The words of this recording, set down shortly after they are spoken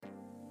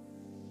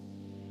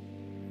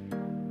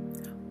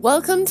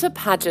Welcome to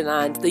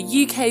Pageantland, the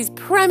UK's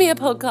premier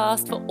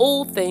podcast for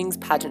all things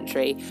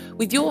pageantry,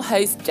 with your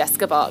host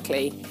Jessica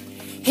Barkley.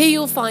 Here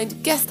you'll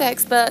find guest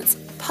experts,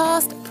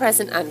 past,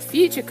 present and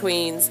future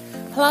queens,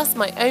 plus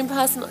my own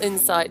personal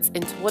insights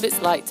into what it's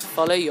like to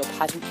follow your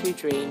pageantry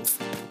dreams.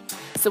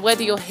 So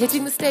whether you're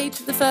hitting the stage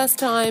for the first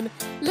time,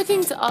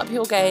 looking to up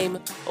your game,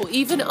 or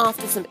even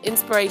after some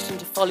inspiration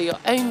to follow your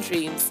own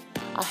dreams,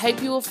 I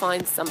hope you will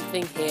find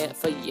something here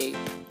for you.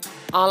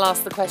 I'll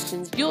ask the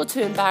questions you're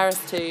too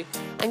embarrassed to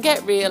and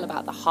get real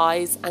about the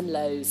highs and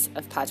lows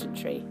of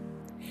pageantry.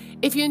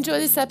 If you enjoy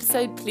this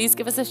episode, please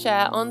give us a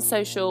share on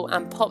social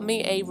and pop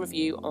me a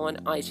review on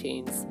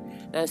iTunes.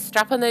 Now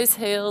strap on those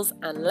heels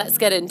and let's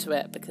get into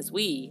it because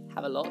we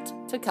have a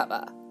lot to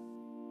cover.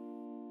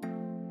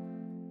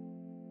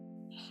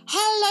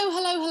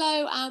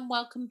 Hello, and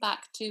welcome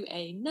back to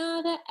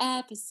another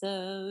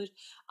episode.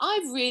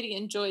 I've really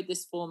enjoyed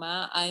this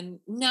format. I'm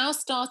now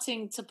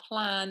starting to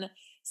plan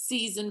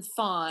season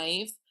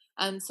 5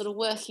 and sort of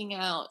working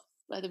out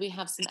whether we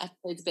have some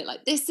episodes a bit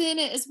like this in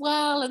it as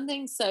well and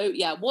things. So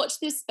yeah, watch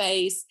this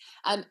space.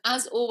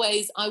 As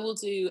always, I will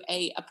do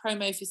a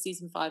promo for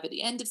season 5 at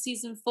the end of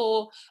season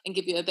 4 and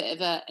give you a bit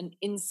of an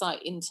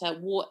insight into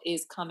what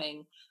is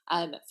coming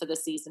for the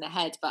season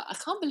ahead. But I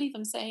can't believe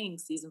I'm saying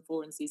season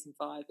 4 and season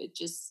 5. It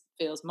just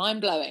feels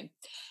mind-blowing.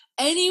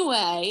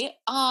 Anyway,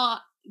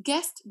 our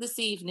guest this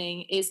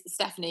evening is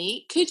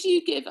Stephanie. Could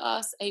you give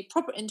us a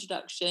proper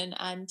introduction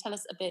and tell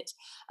us a bit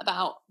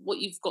about what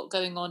you've got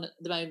going on at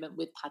the moment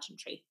with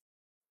pageantry?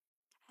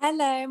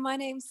 Hello, my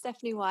name's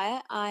Stephanie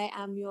Wyatt. I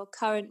am your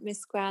current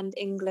Miss Grand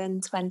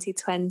England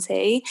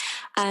 2020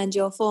 and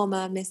your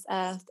former Miss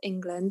Earth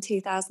England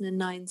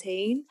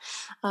 2019.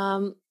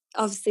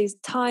 Obviously,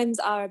 times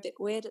are a bit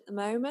weird at the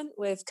moment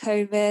with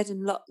COVID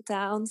and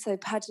lockdown, so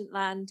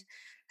Pageantland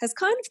has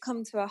kind of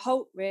come to a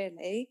halt,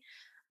 really.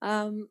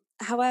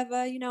 However,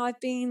 I've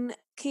been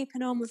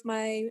keeping on with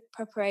my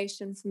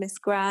preparation for Miss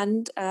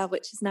Grand,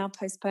 which is now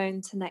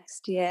postponed to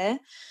next year.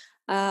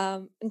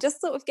 And just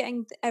sort of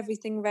getting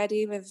everything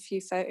ready with a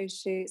few photo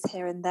shoots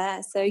here and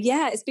there. So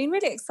yeah, it's been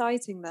really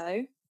exciting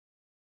though.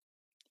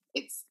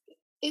 It's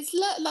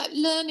like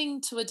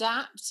learning to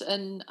adapt,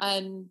 and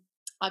I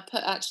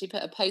actually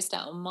put a post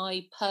out on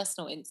my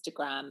personal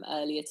Instagram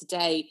earlier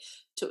today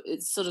to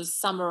sort of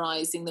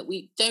summarising that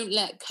we don't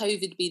let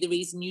COVID be the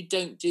reason you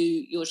don't do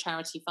your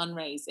charity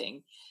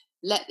fundraising.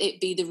 Let it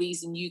be the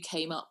reason you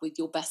came up with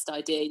your best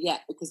idea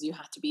yet, because you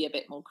had to be a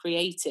bit more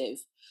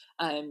creative.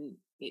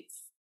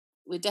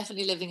 We're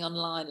definitely living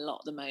online a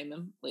lot at the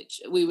moment,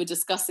 which we were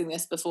discussing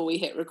this before we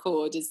hit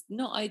record, is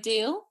not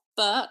ideal,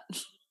 but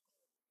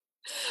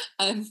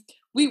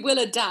we will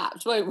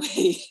adapt, won't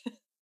we?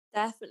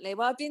 Definitely.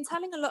 Well, I've been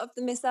telling a lot of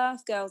the Miss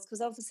Earth girls, because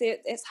obviously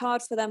it's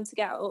hard for them to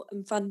get out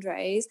and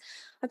fundraise.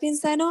 I've been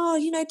saying,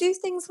 do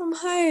things from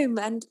home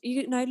and,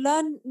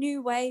 learn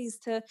new ways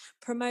to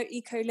promote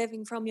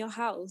eco-living from your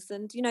house.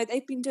 And,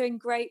 they've been doing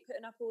great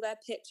putting up all their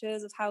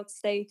pictures of how to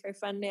stay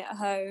eco-friendly at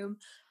home.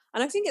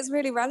 And I think it's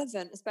really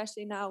relevant,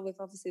 especially now with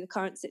obviously the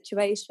current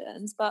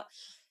situations. But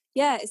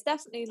yeah, it's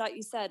definitely, like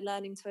you said,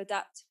 learning to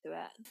adapt to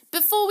it.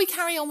 Before we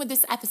carry on with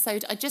this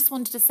episode, I just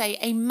wanted to say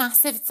a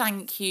massive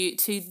thank you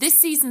to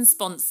this season's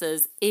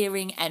sponsors,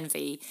 Earring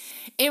Envy.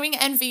 Earring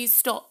Envy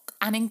stock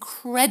an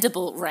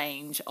incredible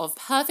range of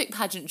perfect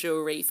pageant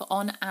jewellery for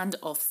on and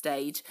off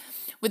stage.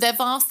 With their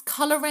vast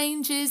colour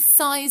ranges,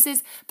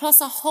 sizes,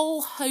 plus a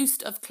whole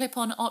host of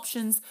clip-on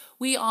options,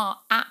 we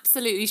are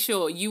absolutely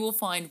sure you will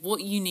find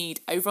what you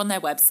need over on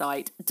their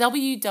website,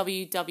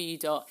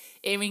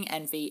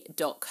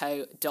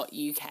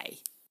 www.earringenvy.co.uk.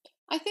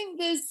 I think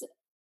there's,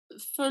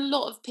 for a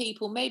lot of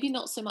people, maybe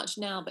not so much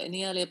now, but in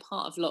the earlier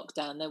part of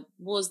lockdown, there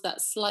was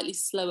that slightly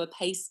slower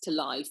pace to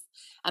life,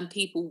 and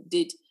people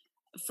did,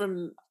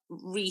 from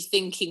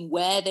rethinking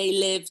where they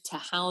lived to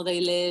how they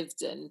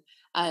lived. And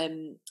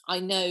I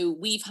know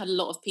we've had a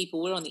lot of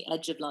people, we're on the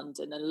edge of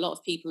London, and a lot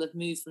of people have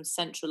moved from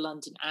central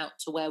London out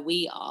to where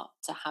we are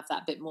to have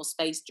that bit more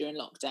space during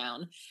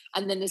lockdown.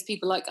 And then there's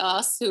people like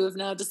us who have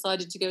now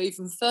decided to go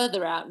even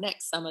further out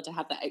next summer to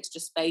have that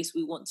extra space.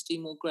 We want to do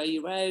more grow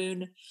your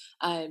own.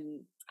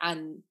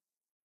 And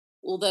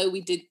although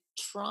we did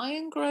try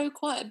and grow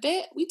quite a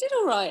bit, we did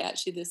all right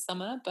actually this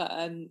summer, but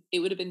it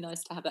would have been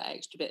nice to have that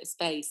extra bit of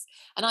space.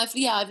 And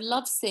I've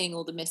loved seeing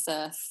all the Miss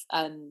Earth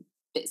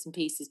bits and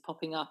pieces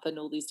popping up and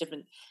all these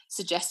different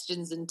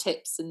suggestions and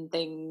tips and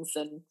things,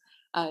 and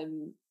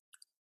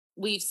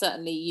we've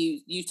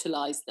certainly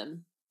utilised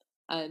them.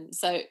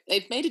 So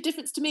they've made a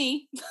difference to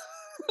me.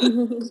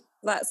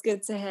 That's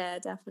good to hear,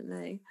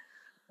 definitely.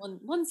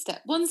 One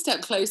step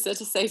closer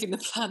to saving the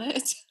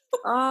planet.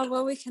 Oh,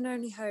 well, we can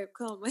only hope,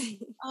 can't we?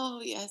 Oh,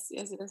 yes.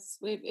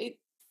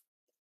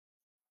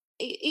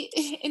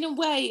 In a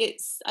way,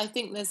 I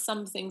think there's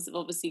some things have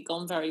obviously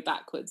gone very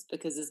backwards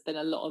because there's been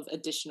a lot of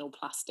additional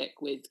plastic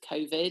with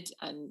COVID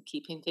and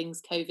keeping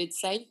things COVID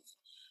safe.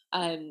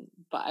 But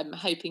I'm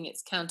hoping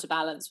it's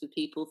counterbalanced with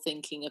people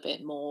thinking a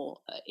bit more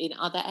in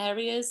other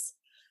areas.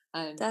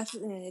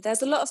 Definitely.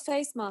 There's a lot of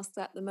face masks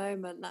at the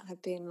moment that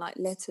have been like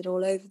littered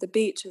all over the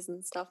beaches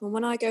and stuff. And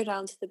when I go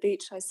down to the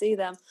beach, I see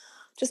them,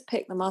 just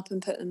pick them up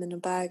and put them in a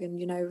bag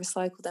and,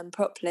 recycle them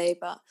properly.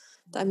 But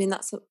I mean,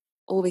 that's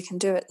all we can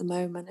do at the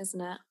moment, isn't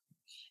it?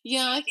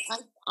 Yeah,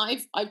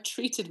 I've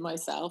treated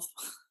myself.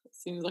 It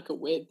seems like a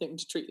weird thing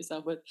to treat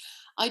yourself with.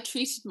 I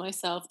treated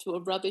myself to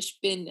a rubbish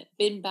bin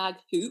bag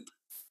hoop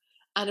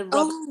and a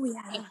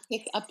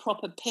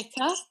proper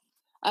picker.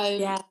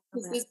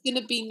 Because there's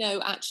going to be no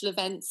actual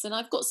events, and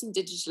I've got some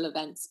digital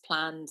events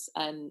planned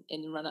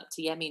in the run up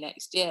to Yemi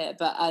next year,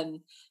 but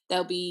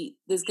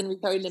there's going to be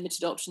very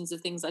limited options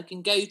of things I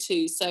can go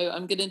to, so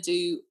I'm going to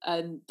do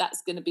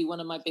that's going to be one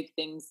of my big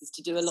things, is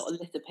to do a lot of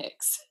litter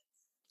picks.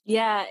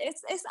 Yeah,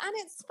 it's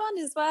fun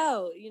as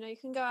well. You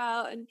can go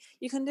out and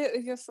you can do it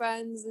with your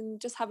friends and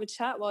just have a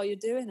chat while you're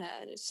doing it,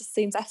 and it just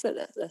seems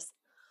effortless.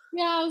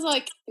 Yeah, I was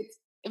like, it's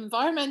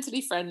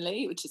environmentally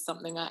friendly, which is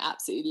something I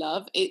absolutely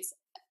love. It's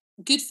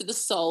good for the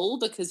soul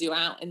because you're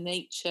out in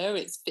nature.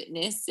 It's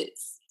fitness.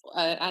 It's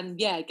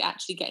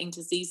actually getting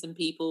to see some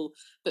people,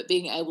 but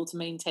being able to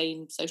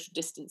maintain social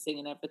distancing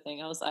and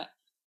everything. I was like,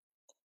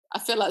 I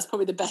feel like it's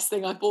probably the best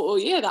thing I bought all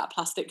year. That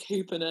plastic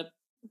hoop and a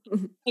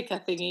picker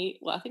thingy.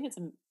 Well, I think it's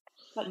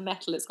like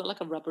metal. It's got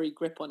like a rubbery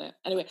grip on it.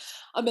 Anyway,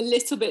 I'm a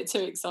little bit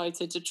too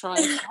excited to try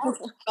it out,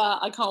 but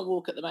I can't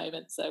walk at the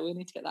moment, so we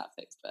need to get that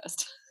fixed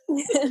first.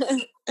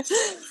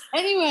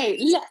 Anyway,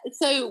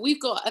 so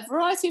we've got a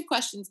variety of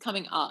questions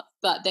coming up,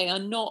 but they are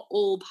not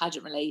all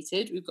pageant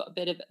related. We've got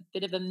a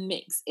bit of a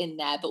mix in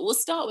there, but we'll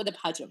start with a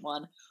pageant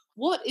one.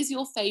 What is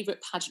your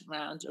favourite pageant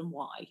round and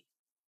why?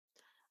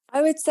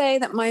 I would say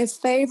that my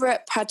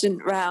favourite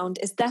pageant round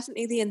is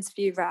definitely the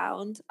interview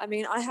round. I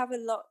mean, I have a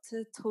lot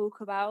to talk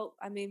about.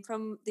 I mean,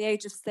 from the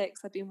age of 6,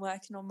 I've been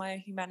working on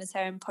my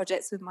humanitarian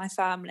projects with my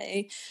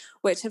family,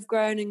 which have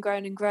grown and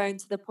grown and grown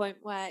to the point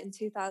where in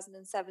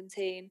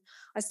 2017,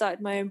 I started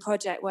my own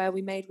project where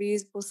we made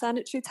reusable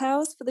sanitary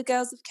towels for the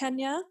girls of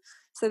Kenya.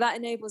 So that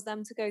enables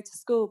them to go to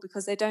school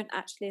because they don't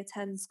actually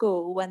attend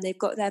school when they've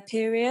got their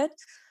period.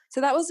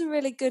 So that was a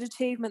really good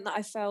achievement that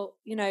I felt,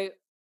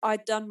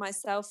 I'd done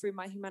myself through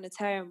my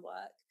humanitarian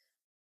work.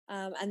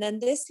 And then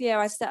this year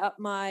I set up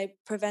my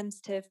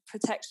preventative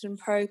protection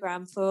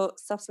program for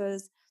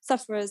sufferers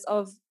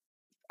of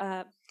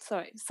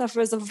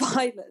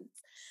violence.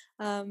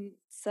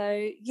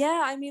 So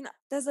yeah, I mean,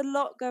 there's a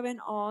lot going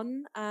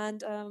on,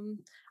 and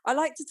I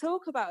like to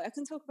talk about it. I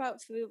can talk about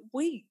it for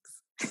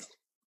weeks.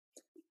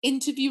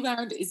 Interview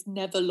round is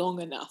never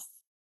long enough.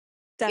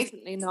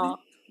 Definitely not.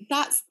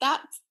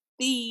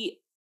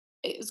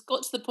 It's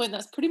got to the point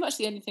that's pretty much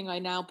the only thing I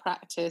now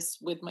practice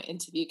with my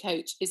interview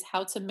coach, is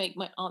how to make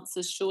my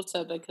answers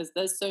shorter, because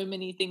there's so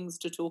many things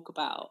to talk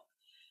about.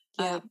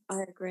 Yeah,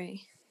 I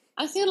agree.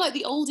 I feel like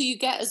the older you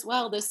get as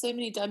well, there's so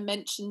many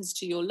dimensions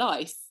to your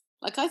life.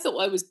 Like, I thought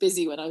I was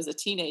busy when I was a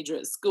teenager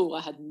at school.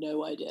 I had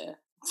no idea.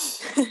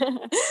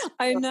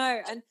 I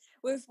know. And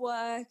with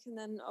work, and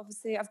then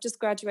obviously I've just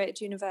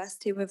graduated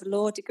university with a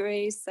law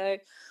degree. So,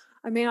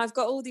 I mean, I've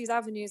got all these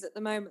avenues at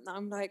the moment that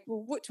I'm like,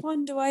 well, which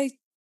one do I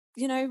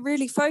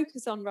really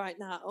focus on right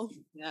now?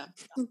 Yeah.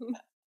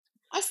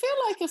 I feel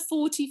like a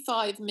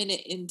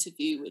 45-minute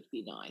interview would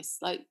be nice.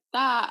 Like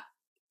that,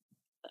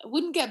 I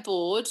wouldn't get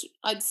bored.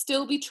 I'd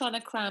still be trying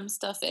to cram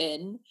stuff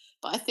in,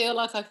 but I feel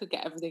like I could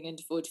get everything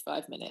into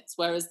 45 minutes,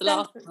 whereas the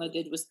last one I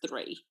did was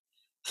 3.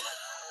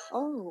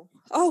 Oh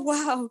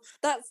wow.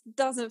 That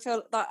doesn't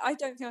feel that. I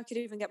don't think I could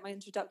even get my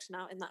introduction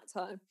out in that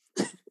time.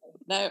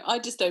 No, I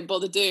just don't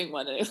bother doing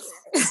one.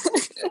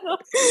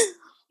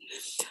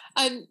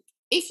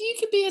 If you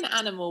could be an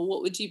animal,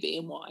 what would you be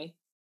and why?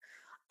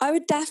 I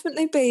would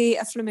definitely be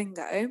a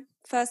flamingo.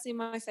 Firstly,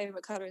 my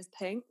favourite colour is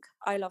pink.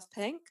 I love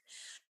pink.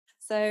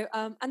 So,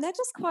 and they're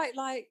just quite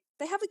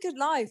they have a good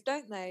life,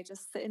 don't they?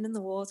 Just sitting in the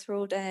water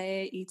all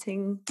day,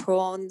 eating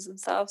prawns and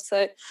stuff.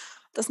 So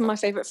that's my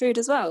favourite food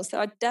as well. So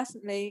I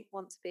definitely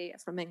want to be a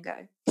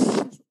flamingo.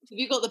 Have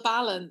you got the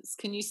balance?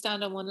 Can you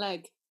stand on one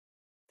leg?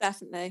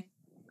 Definitely.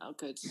 Oh,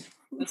 good.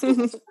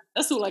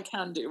 That's all I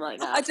can do right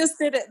now. I just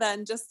did it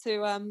then, just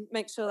to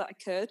make sure that I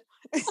could.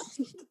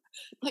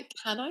 Like,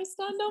 can I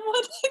stand on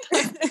one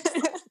leg?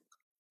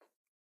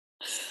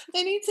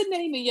 They need to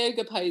name a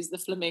yoga pose the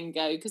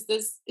flamingo, because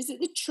is it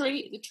the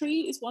tree? The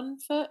tree is 1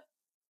 foot.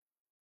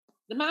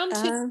 The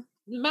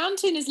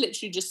mountain is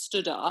literally just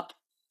stood up.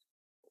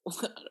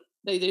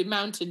 They do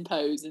mountain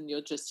pose and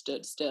you're just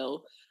stood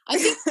still. I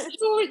think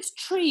sure it's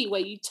tree where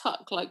you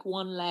tuck like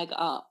one leg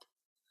up.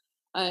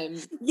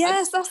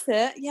 Yes, that's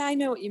it. Yeah, I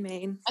know what you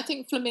mean. I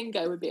think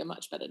flamingo would be a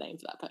much better name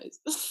for that pose.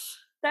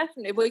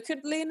 Definitely. We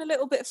could lean a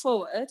little bit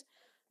forward,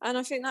 and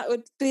I think that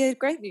would be a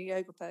great new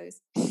yoga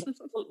pose.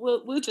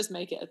 We'll just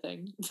make it a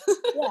thing.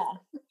 Yeah.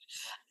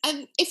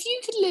 And if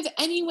you could live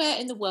anywhere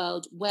in the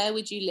world, where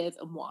would you live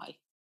and why?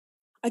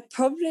 I'd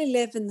probably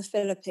live in the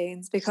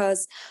Philippines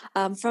because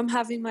from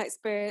having my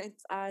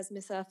experience as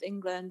Miss Earth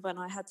England when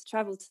I had to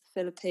travel to the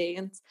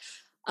Philippines,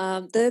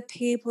 the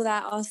people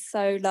there are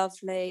so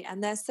lovely,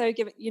 and they're so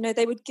giving.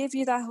 They would give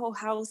you their whole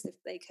house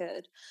if they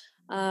could.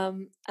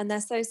 And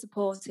they're so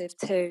supportive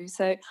too.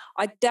 So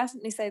I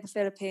definitely say the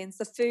Philippines.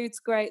 The food's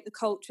great, the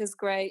culture's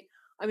great.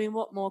 I mean,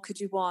 what more could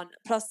you want?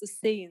 Plus the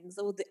scenes,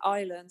 all the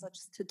islands are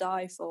just to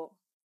die for.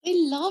 They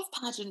love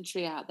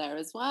pageantry out there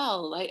as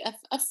well. Like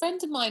a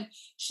friend of mine,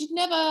 she'd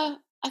never.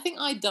 I think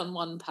I'd done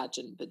one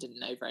pageant, but didn't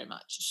know very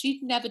much.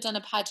 She'd never done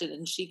a pageant,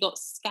 and she got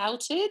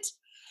scouted.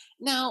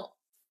 Now,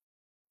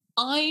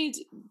 I'd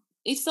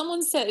if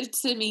someone said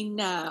to me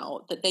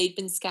now that they'd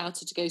been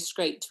scouted to go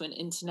straight to an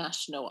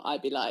international,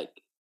 I'd be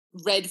like,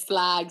 red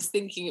flags,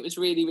 thinking it was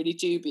really, really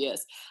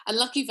dubious. And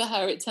lucky for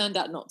her, it turned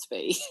out not to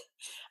be.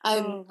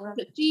 Oh, wow.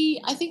 But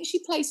I think she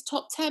placed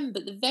top 10,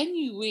 but the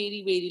venue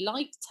really, really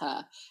liked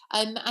her.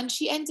 And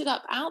she ended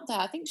up out there.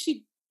 I think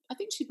she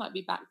might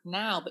be back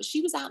now, but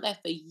she was out there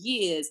for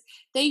years.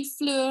 They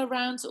flew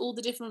around to all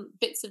the different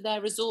bits of their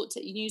resort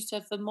to use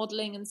her for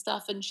modelling and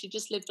stuff, and she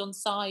just lived on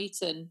site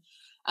and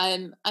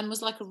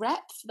was like a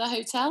rep for the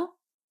hotel.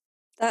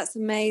 That's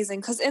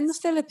amazing. Because in the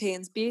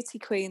Philippines, beauty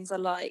queens are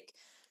like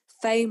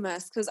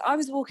famous. Because I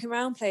was walking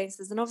around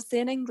places, and obviously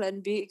in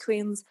England, beauty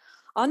queens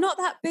are not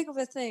that big of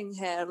a thing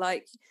here.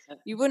 Like,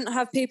 you wouldn't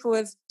have people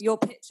with your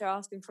picture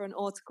asking for an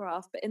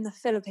autograph, but in the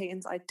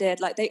Philippines, I did.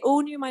 Like, they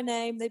all knew my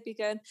name. They'd be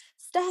going,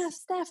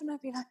 Steph, and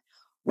I'd be like,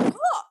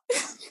 what?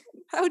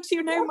 How do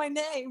you know my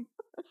name?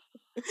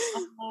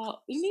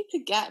 We need to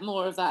get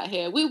more of that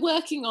here. We're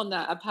working on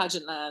that at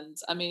Pageantland.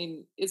 I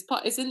mean, it's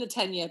in the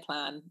 10-year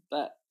plan,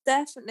 but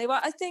definitely.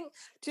 Well, I think,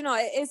 do you know,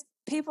 it is,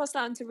 people are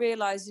starting to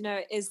realise, you know,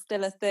 it is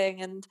still a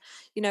thing, and,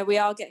 you know, we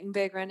are getting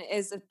bigger, and it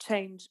is a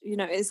change, you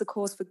know, it is a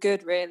cause for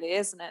good, really,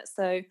 isn't it?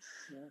 So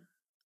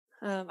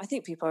I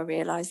think people are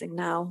realising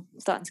now,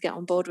 starting to get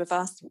on board with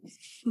us.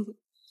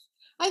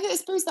 I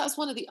suppose that's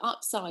one of the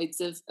upsides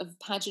of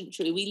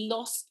pageantry. We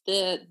lost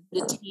the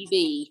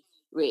TV,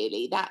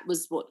 really. That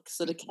was what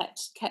sort of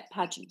kept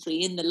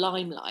pageantry in the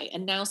limelight,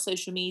 and now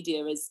social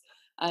media is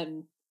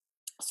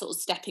sort of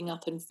stepping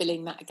up and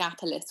filling that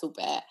gap a little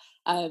bit.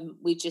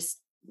 We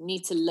just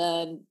need to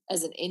learn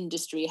as an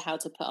industry how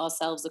to put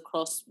ourselves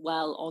across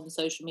well on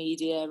social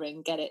media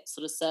and get it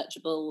sort of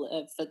searchable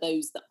for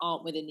those that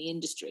aren't within the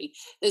industry.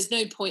 There's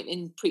no point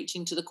in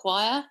preaching to the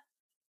choir.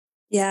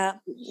 Yeah,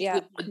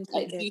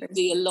 I do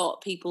see a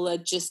lot. People are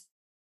just,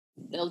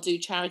 they'll do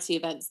charity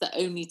events that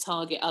only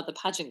target other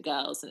pageant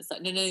girls, and it's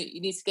like, no,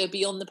 you need to go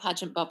beyond the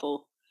pageant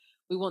bubble.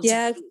 We want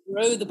to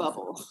grow the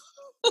bubble.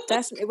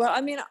 Definitely. Well,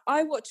 I mean,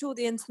 I watch all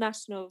the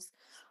internationals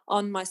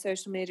on my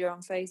social media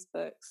on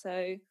Facebook,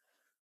 so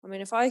I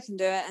mean, if I can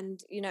do it,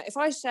 and, you know, if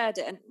I shared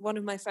it and one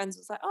of my friends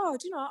was like, oh,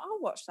 do you know, I'll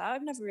watch that,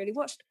 I've never really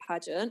watched a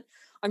pageant,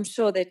 I'm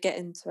sure they'd get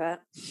into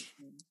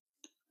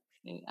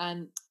it.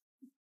 And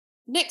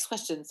next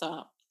question.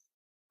 So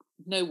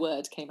no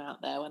word came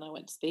out there when I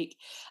went to speak.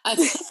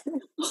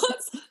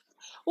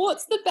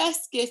 What's the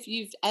best gift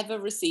you've ever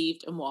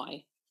received, and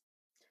why?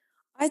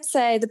 I'd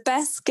say the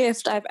best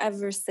gift I've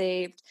ever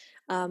received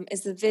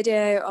is a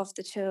video of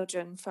the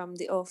children from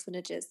the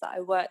orphanages that I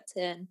worked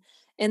in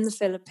the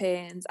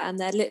Philippines, and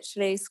they're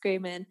literally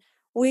screaming,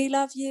 "We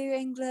love you,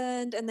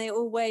 England," and they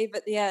all wave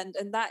at the end,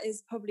 and that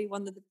is probably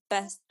one of the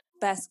best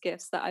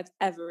gifts that I've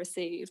ever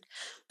received,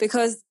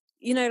 because,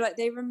 you know, like,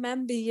 they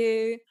remember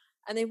you,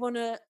 and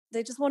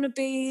they just want to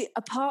be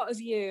a part of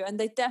you, and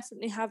they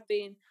definitely have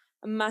been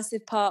a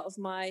massive part of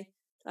my,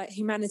 like,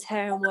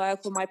 humanitarian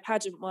work or my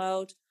pageant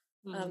world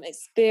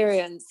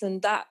experience,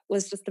 and that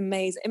was just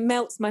amazing. It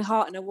melts my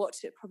heart, and I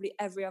watch it probably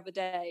every other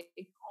day.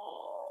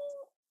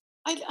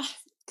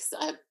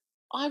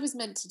 I was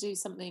meant to do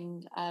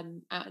something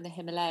out in the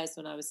Himalayas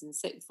when I was in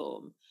sixth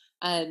form,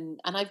 and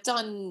I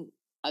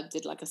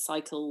did like a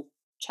cycle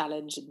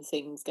challenge and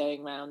things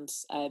going around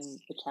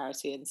for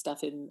charity and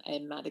stuff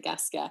in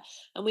Madagascar,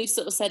 and we've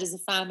sort of said as a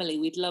family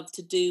we'd love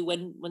to do,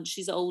 when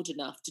she's old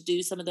enough, to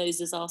do some of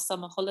those as our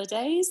summer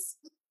holidays.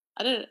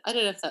 I don't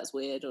know if that's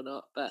weird or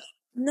not, but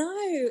no,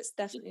 it's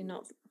definitely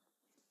not.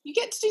 You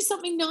get to do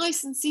something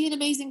nice and see an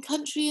amazing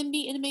country and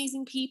meet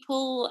amazing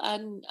people,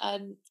 and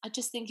I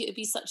just think it would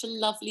be such a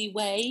lovely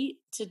way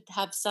to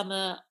have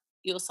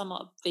your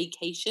summer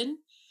vacation.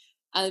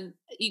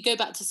 You go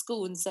back to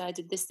school and say, I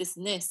did this, this,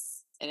 and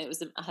this, and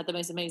I had the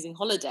most amazing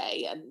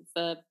holiday. And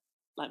for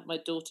like my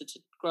daughter to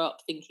grow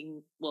up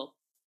thinking,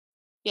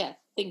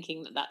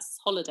 thinking that that's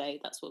holiday,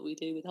 that's what we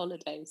do with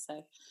holidays.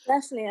 So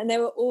definitely, and they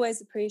will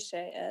always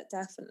appreciate it.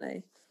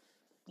 Definitely.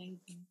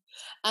 Amazing.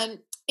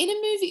 In a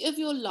movie of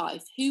your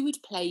life, who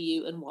would play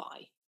you and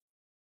why?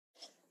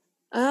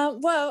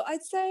 Well,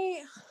 I'd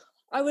say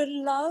I would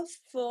love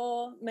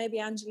for maybe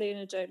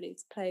Angelina Jolie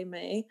to play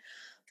me,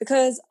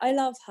 because I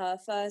love her,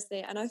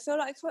 firstly, and I feel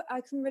like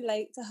I can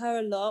relate to her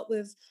a lot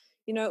with,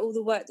 you know, all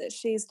the work that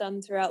she's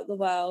done throughout the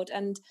world,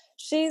 and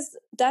she's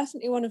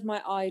definitely one of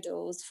my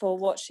idols for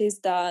what she's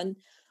done.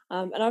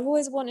 And I've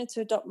always wanted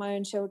to adopt my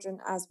own children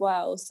as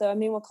well. So, I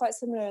mean, we're quite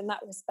similar in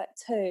that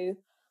respect too.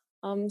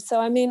 So,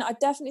 I mean, I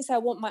definitely say I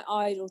want my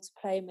idol to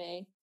play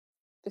me,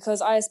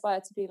 because I aspire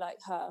to be like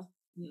her.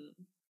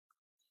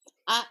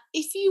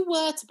 If you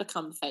were to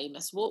become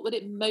famous, what would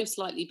it most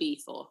likely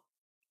be for?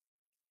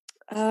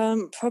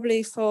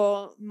 Probably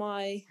for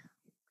my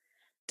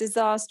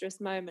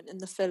disastrous moment in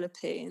the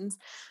Philippines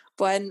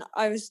when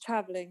I was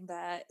traveling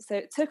there. So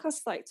it took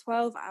us like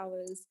 12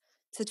 hours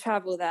to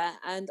travel there,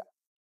 and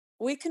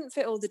we couldn't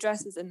fit all the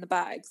dresses in the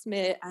bags,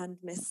 me and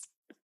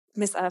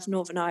Miss Earth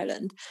Northern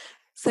Ireland.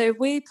 So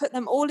we put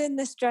them all in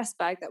this dress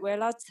bag that we're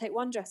allowed to take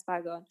one dress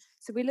bag on.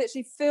 So we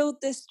literally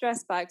filled this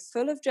dress bag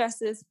full of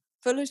dresses,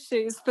 full of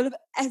shoes, full of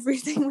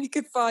everything we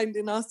could find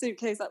in our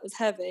suitcase that was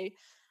heavy.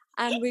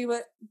 And we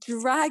were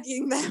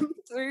dragging them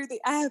through the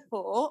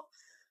airport.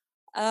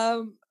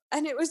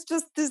 And it was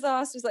just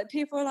disastrous. Like,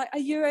 people were like, "Are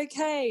you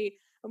okay?"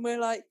 And we're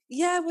like,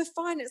 "Yeah, we're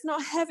fine. It's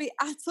not heavy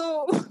at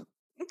all."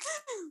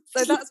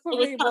 So that's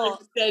probably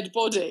what... dead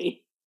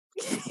body.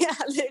 Yeah,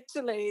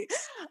 literally.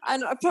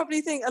 And I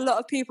probably think a lot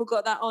of people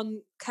got that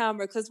on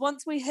camera, because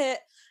once we hit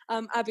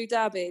Abu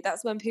Dhabi,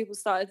 that's when people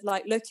started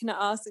like looking at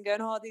us and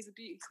going, "Oh, these are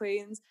beauty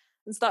queens,"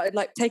 and started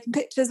like taking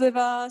pictures with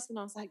us. And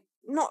I was like,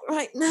 "Not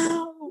right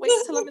now. Wait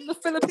till I'm in the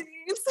Philippines."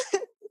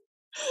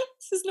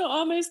 This is not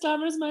our most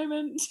glamorous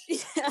moment.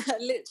 Yeah,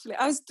 literally.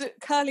 I was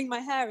curling my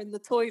hair in the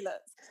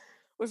toilets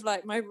with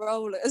like my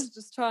rollers,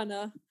 just trying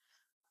to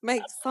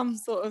make some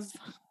sort of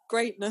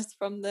greatness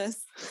from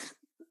this.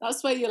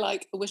 That's where you're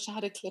like, I wish I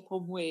had a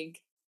clip-on wig.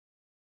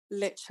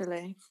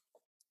 Literally.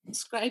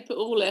 Scrape it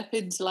all up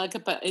into like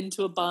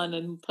into a bun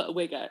and put a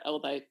wig out.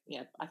 Although,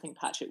 yeah, I think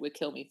Patrick would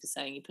kill me for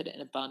saying you put it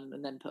in a bun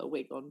and then put a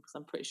wig on, because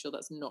I'm pretty sure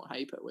that's not how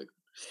you put a wig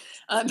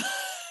on.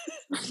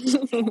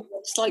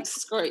 Just like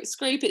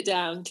scrape it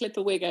down, clip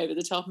a wig over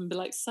the top, and be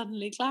like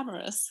suddenly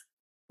glamorous.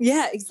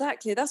 Yeah,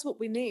 exactly. That's what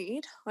we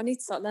need. I need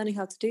to start learning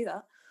how to do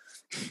that.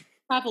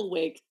 Travel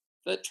wig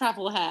for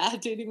travel hair,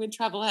 dealing with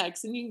travel hair,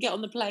 because then you can get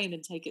on the plane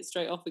and take it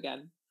straight off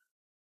again.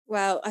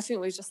 Well, I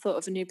think we've just thought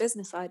of a new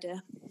business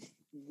idea.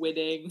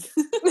 Winning.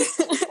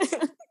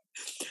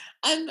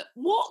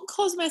 What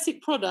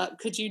cosmetic product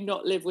could you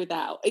not live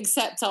without,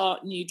 except our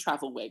new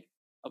travel wig,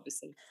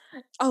 obviously?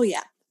 Oh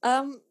yeah.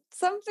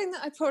 Something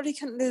that I probably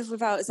couldn't live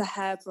without is a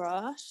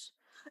hairbrush.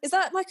 Is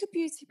that like a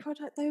beauty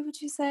product though,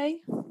 would you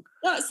say?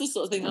 That's the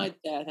sort of thing I'd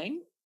say, I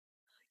think.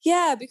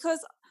 Yeah,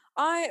 because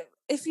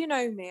if you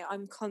know me,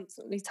 I'm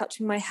constantly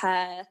touching my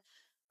hair,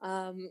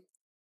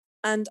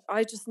 and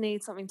I just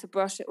need something to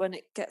brush it when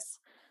it gets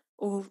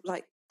all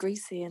like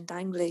greasy and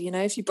dangly. You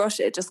know, if you brush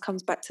it, it just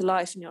comes back to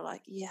life, and you're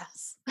like,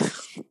 yes. I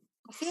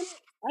feel like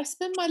I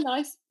spend my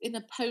life in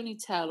a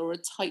ponytail or a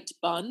tight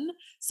bun,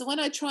 so when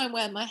I try and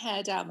wear my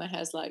hair down, my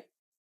hair's like,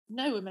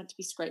 no, we're meant to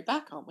be straight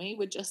back, aren't we?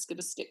 We're just going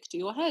to stick to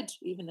your head,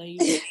 even though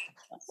you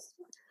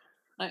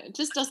like, it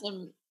just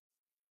doesn't.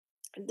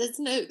 There's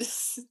no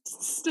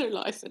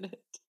life in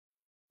it.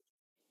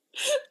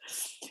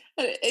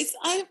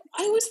 I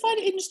always find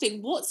it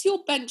interesting. What's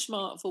your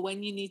benchmark for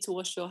when you need to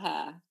wash your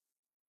hair?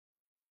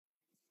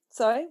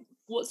 Sorry?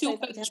 What's your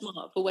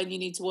benchmark for when you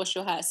need to wash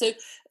your hair? So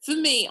for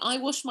me, I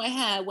wash my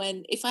hair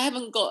if I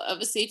haven't got,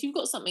 obviously, if you've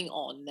got something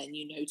on, then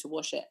you know to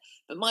wash it.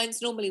 But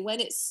mine's normally when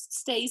it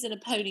stays in a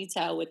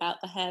ponytail without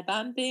the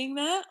hairband being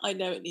there, I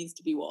know it needs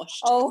to be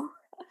washed. Oh,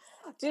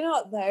 do you know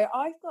what though?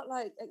 I've got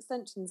like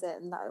extensions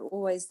in that are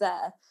always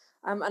there.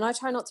 And I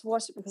try not to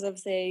wash it, because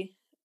obviously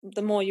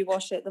the more you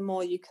wash it, the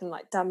more you can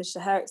like damage the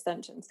hair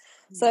extensions.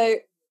 Mm. So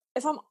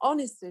if I'm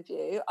honest with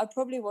you, I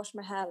probably wash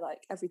my hair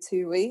like every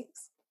 2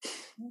 weeks.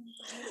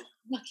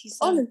 Lucky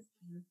son.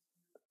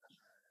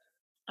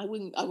 I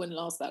wouldn't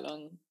last that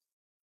long.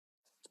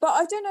 But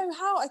I don't know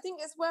how. I think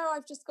it's where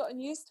I've just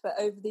gotten used to it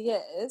over the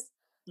years,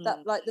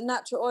 that like the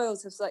natural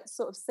oils have like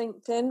sort of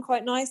synced in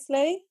quite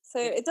nicely. So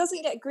it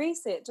doesn't get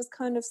greasy, it just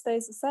kind of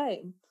stays the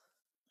same.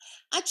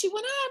 Actually,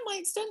 when I had my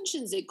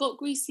extensions, it got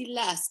greasy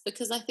less,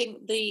 because I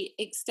think the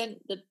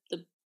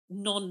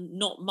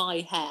not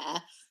my hair,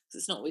 because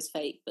it's not always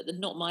fake, but the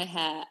not my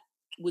hair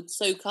would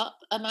soak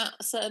up a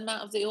certain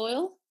amount of the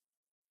oil.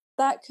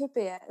 That could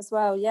be it as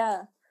well,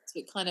 yeah. So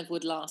it kind of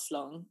would last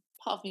long.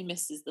 Part of me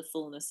misses the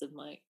fullness of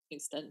my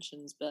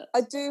extensions, but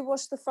I do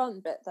wash the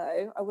front bit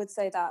though, I would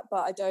say that,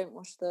 but I don't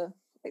wash the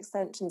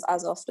extensions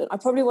as often. I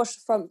probably wash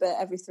the front bit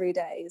every 3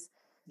 days,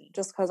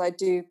 just because I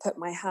do put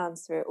my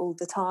hands through it all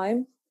the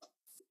time.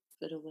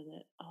 Fiddle with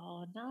it.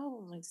 Oh, now I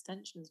want my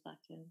extensions back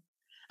in.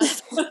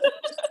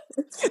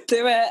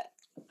 Do it.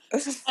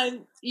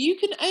 You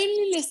can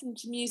only listen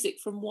to music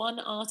from one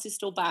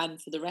artist or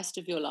band for the rest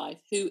of your life.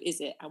 Who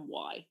is it and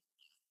why?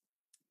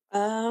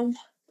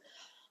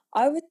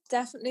 I would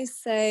definitely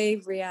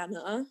say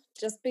Rihanna,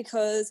 just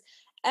because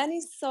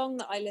any song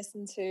that I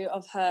listen to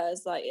of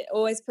hers, like, it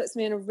always puts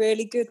me in a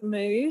really good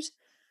mood,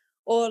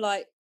 or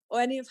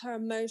any of her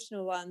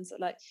emotional ones,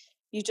 like,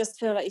 you just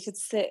feel like you could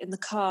sit in the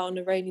car on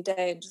a rainy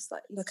day and just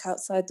like look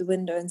outside the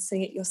window and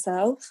sing it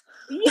yourself.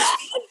 Yeah.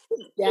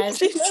 Yes,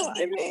 you know what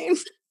I mean.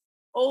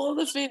 All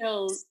the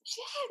feels.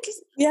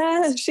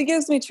 Yeah, she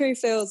gives me true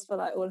feels for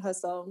like all her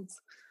songs.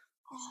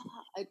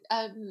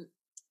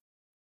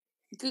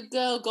 Good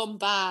Girl Gone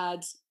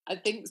Bad, I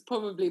think, is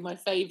probably my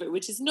favourite,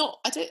 which is not,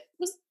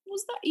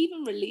 was that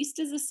even released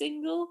as a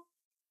single?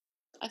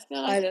 I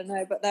feel like, I don't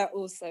know, but they're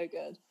all so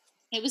good.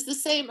 It was the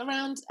same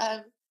around,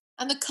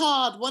 and the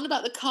card, one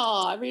about the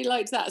car, I really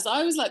liked that. So I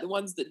always like the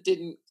ones that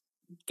didn't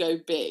go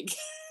big.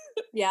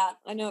 Yeah,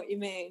 I know what you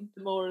mean.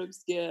 The more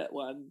obscure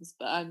ones,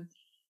 but yeah,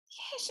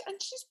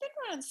 and she's been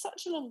around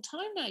such a long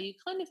time now. You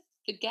kind of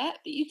forget,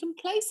 but you can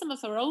play some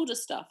of her older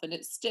stuff, and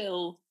it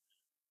still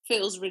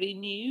feels really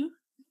new.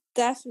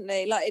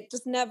 Definitely. Like, it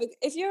just never,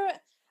 if you're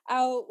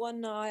out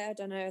one night, I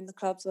don't know, in the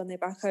clubs when they're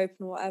back open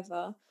or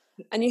whatever,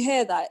 and you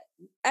hear that,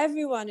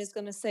 everyone is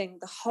going to sing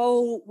the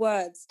whole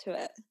words to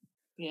it.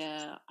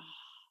 Yeah.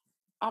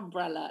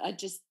 Umbrella.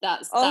 That's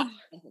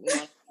definitely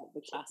one of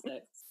the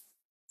classics.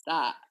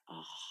 That,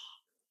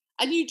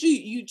 and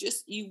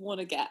you want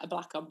to get a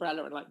black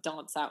umbrella and like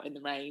dance out in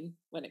the rain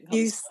when it comes.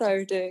 You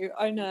so do.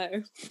 I know.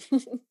 I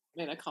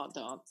mean, I can't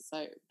dance,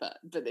 so but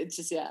it's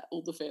just, yeah,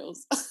 all the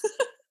feels.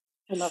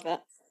 I love it.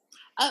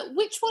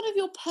 Which one of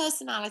your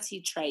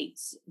personality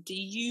traits do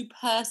you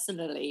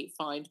personally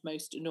find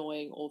most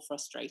annoying or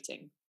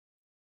frustrating?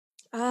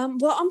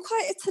 Well, I'm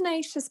quite a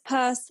tenacious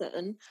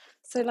person.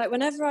 So, like,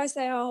 whenever I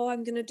say, oh,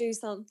 I'm going to do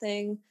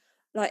something,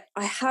 like,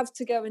 I have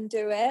to go and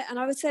do it. And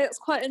I would say it's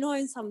quite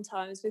annoying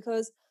sometimes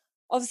because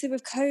obviously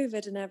with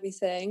COVID and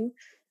everything,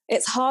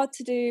 it's hard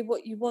to do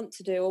what you want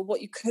to do or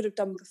what you could have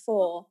done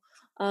before.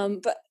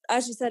 But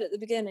as you said at the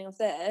beginning of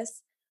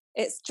this,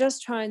 it's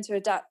just trying to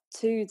adapt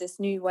to this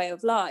new way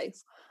of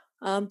life.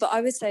 But I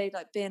would say,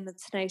 like, being a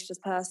tenacious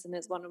person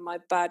is one of my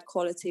bad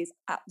qualities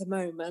at the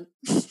moment.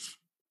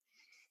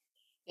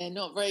 Yeah,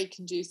 not very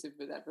conducive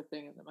with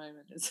everything at the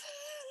moment.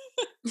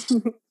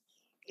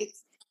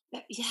 It's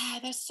yeah,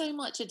 there's so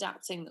much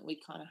adapting that we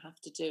kind of have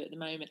to do at the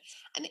moment.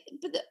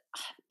 But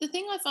the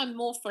thing I find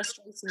more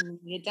frustrating than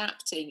the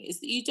adapting is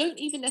that you don't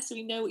even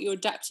necessarily know what you're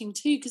adapting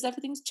to because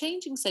everything's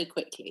changing so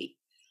quickly.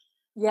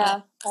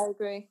 Yeah, I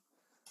agree.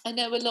 I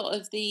know a lot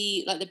of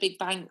the big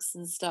banks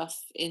and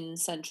stuff in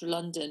central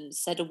London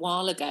said a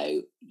while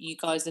ago, you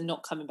guys are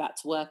not coming back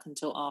to work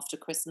until after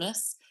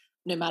Christmas,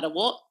 no matter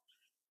what.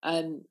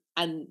 It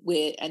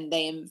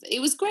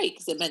was great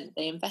because it meant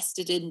they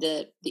invested in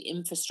the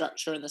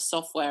infrastructure and the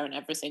software and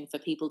everything for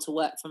people to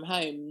work from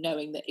home,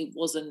 knowing that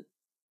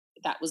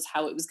that was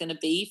how it was going to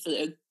be for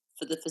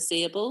the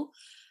foreseeable.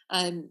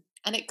 And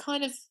it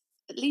kind of,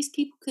 at least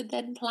people could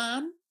then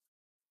plan.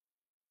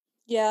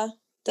 Yeah,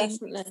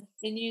 definitely.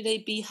 They knew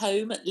they'd be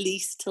home at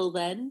least till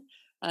then.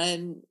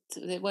 So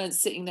they weren't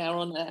sitting there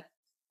on a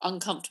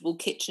uncomfortable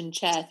kitchen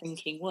chair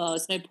thinking, well,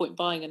 there's no point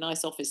buying a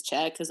nice office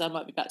chair because I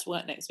might be back to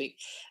work next week.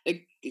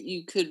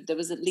 There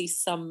was at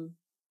least some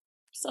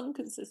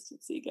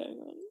consistency going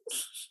on.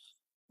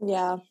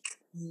 Yeah.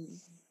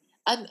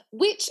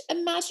 Which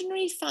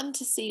imaginary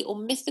fantasy or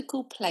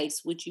mythical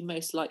place would you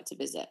most like to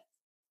visit?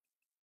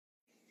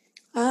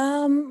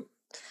 Like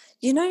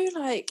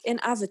in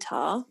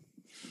Avatar.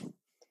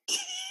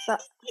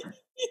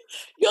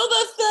 You're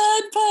the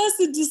third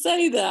person to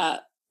say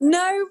that.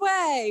 No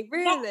way,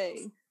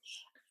 really?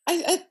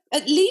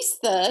 At least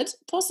third,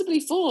 possibly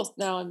fourth.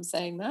 Now I'm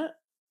saying that.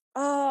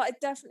 Oh, I'd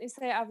definitely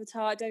say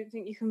Avatar. I don't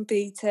think you can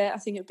beat it. I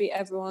think it'd be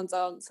everyone's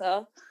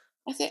answer.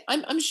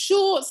 I'm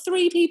sure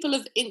 3 people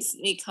have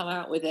instantly come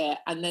out with it,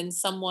 and then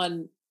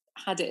someone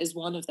had it as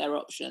one of their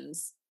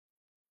options.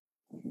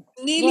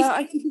 Nearly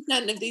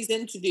 50% of these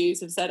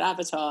interviews have said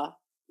Avatar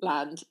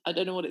Land. I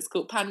don't know what it's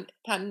called.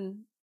 Pandora?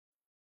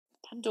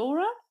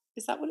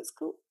 Is that what it's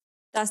called?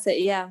 That's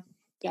it, yeah.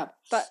 Yeah.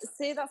 But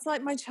see, that's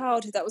like my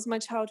childhood. That was my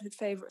childhood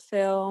favourite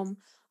film.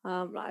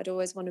 I'd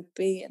always want to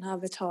be an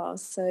Avatar.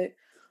 So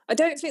I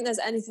don't think there's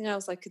anything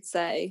else I could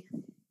say.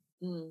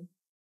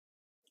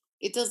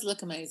 It does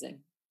look amazing.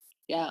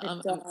 Yeah,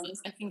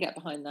 I can get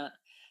behind that.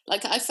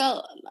 Like, I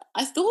thought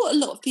a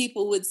lot of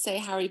people would say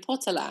Harry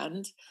Potter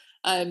Land,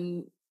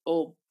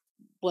 or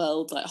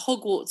world like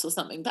Hogwarts or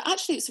something, but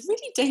actually it's a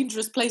really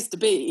dangerous place to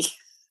be.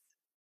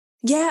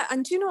 Yeah,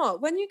 and do you know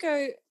what? When you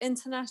go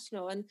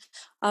international and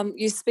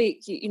you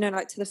speak,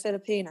 like to the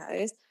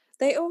Filipinos,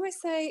 they always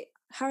say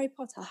Harry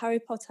Potter.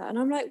 And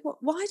I'm like,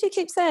 why do you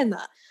keep saying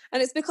that?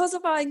 And it's because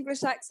of our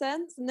English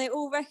accents and they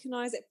all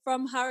recognise it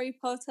from Harry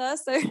Potter.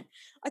 So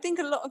I think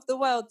a lot of the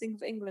world think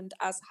of England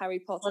as Harry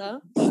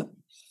Potter.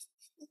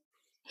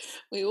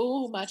 We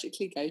all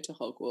magically go to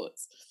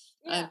Hogwarts.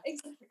 Yeah,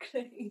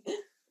 exactly.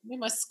 I mean,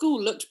 my school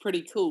looked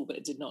pretty cool, but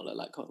it did not look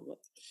like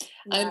Hogwarts.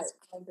 No, I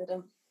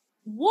didn't.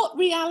 What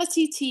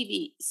reality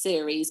TV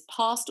series,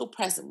 past or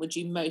present, would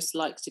you most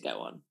like to go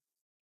on?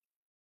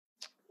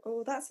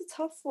 Oh, that's a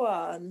tough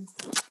one.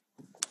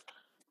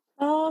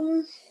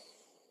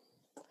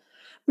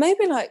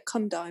 Maybe like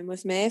Come Dine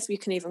With Me, if you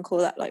can even call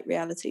that like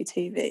reality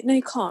TV. No,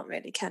 you can't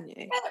really, can you?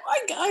 Yeah,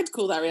 I'd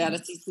call that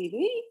reality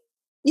TV.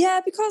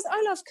 Yeah, because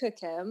I love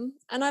cooking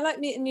and I like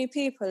meeting new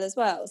people as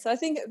well. So I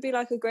think it would be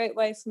like a great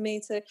way for me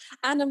to,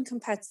 and I'm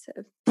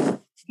competitive.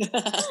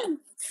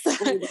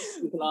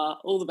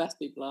 All the best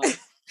people are.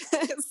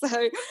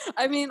 So,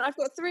 I mean, I've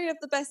got 3 of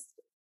the best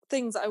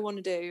things that I want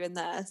to do in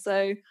there.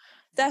 So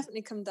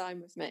definitely Come Dine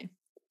With Me.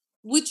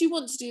 Would you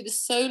want to do the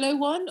solo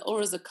one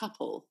or as a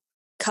couple?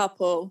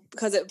 Couple,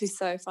 because it would be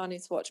so funny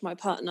to watch my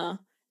partner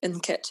in the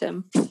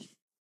kitchen.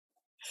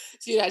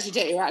 So you'd actually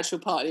take your actual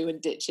partner and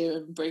ditch you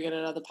and bring in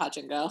another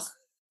pageant girl?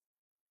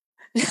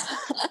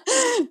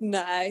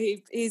 No,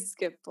 he's a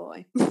good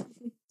boy.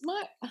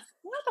 My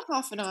other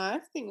half and I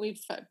think we'd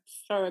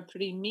throw a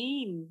pretty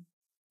mean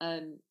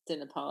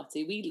dinner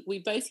party. We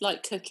both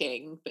like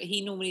cooking, but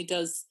he normally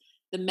does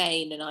the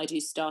main and I do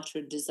starter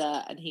and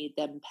dessert, and he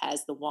then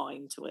pairs the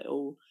wine to it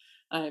all.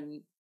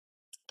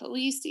 But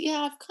we used to,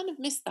 yeah, I've kind of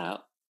missed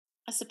that.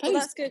 I suppose.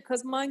 Well, that's good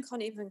because mine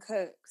can't even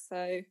cook.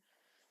 So.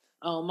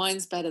 Oh,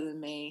 mine's better than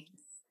me.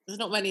 There's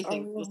not many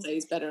things he'll say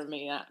he's better than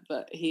me at,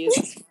 but he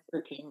is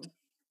cooking.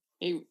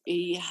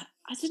 He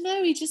I don't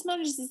know. He just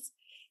manages.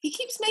 He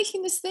keeps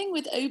making this thing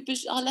with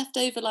our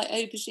leftover like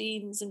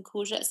aubergines and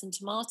courgettes and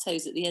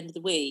tomatoes at the end of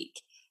the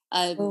week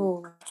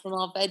from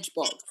our veg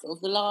box. Or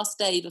the last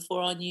day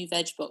before our new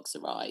veg box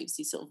arrives,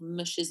 he sort of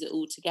mushes it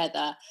all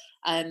together.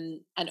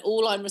 And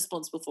all I'm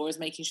responsible for is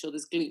making sure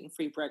there's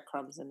gluten-free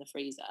breadcrumbs in the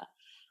freezer.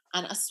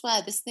 And I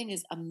swear, this thing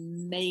is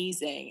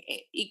amazing.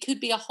 It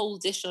could be a whole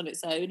dish on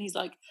its own. He's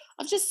like,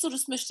 I've just sort of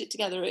smushed it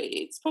together.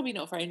 It's probably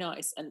not very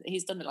nice. And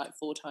he's done it like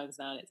 4 times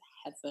now, and it's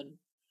heaven.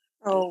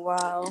 Oh,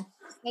 wow.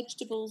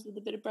 Vegetables with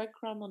a bit of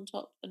breadcrumb on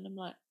top. And I'm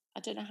like, I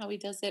don't know how he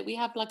does it. We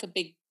have like a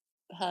big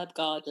herb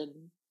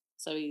garden.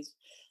 So he's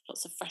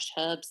lots of fresh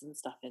herbs and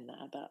stuff in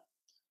there. But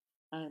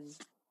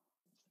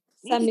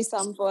send me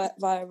some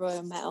via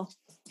Royal Mail.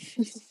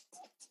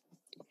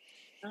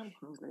 I'm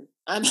hungry.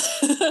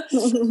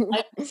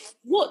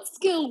 What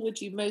skill would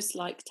you most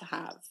like to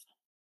have?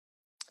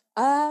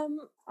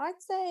 I'd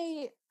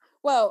say,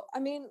 well, I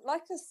mean,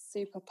 like a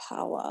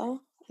superpower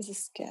is a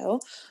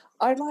skill.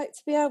 I'd like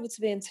to be able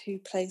to be in 2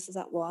 places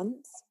at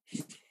once.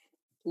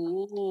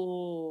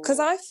 Ooh. Because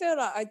I feel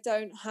like I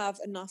don't have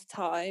enough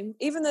time,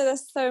 even though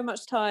there's so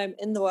much time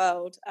in the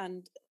world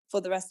and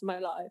for the rest of my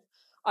life.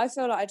 I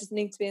feel like I just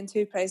need to be in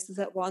 2 places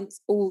at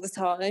once all the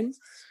time.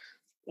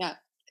 Yeah.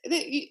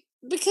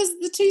 Because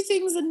the 2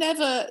 things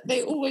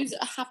they always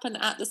happen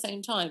at the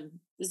same time.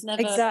 There's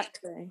never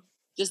exactly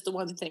just the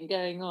one thing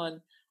going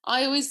on.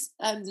 I always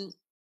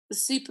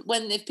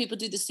if people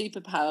do the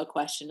superpower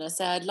question, I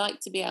say I'd like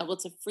to be able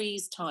to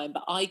freeze time,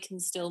 but I can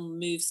still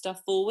move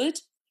stuff forward.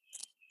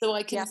 So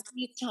I can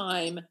freeze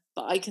time,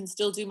 but I can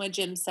still do my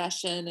gym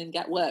session and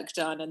get work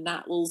done, and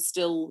that will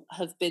still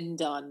have been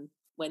done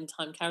when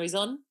time carries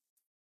on.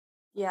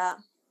 Yeah.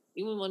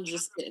 You wouldn't want to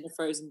just sit in a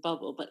frozen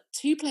bubble, but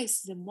 2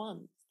 places in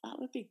one. That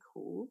would be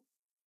cool.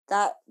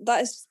 That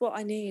is just what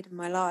I need in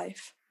my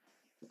life.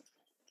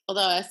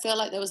 Although I feel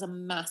like there was a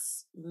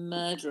mass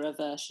murderer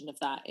version of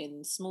that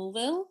in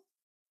Smallville.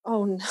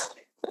 Oh no!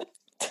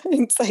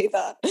 Don't say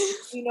that.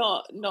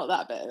 Not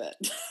that bit of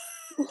it.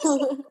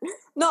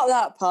 Not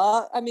that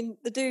part. I mean,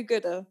 the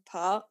do-gooder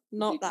part,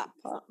 not that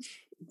part.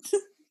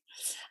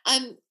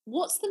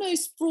 What's the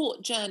most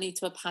fraught journey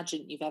to a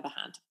pageant you've ever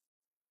had?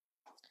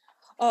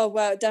 Oh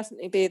well, it'd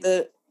definitely be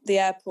the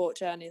airport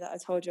journey that I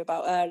told you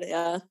about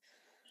earlier.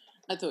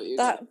 I thought you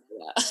were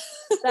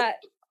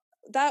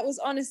that was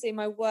honestly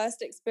my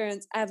worst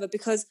experience ever,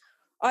 because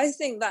I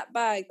think that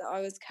bag that I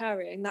was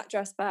carrying, that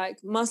dress bag,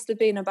 must have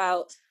been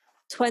about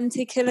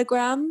 20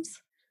 kilograms.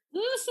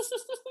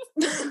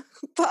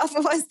 But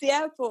otherwise the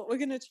airport were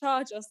going to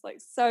charge us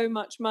like so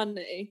much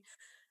money,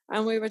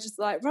 and we were just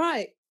like,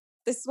 right,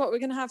 this is what we're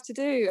going to have to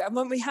do. And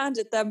when we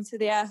handed them to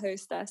the air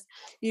hostess,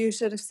 you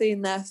should have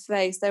seen their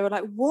face. They were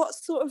like, what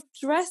sort of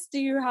dress do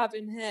you have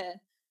in here?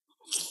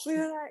 We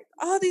were like,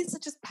 oh, these are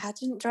just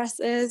pageant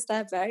dresses,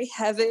 they're very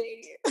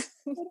heavy.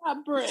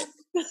 That brick.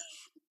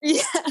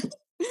 Yeah.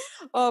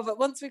 Oh, but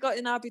once we got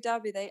in Abu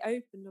Dhabi, they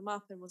opened them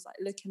up and was like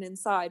looking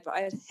inside, but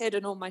I had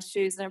hidden all my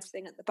shoes and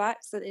everything at the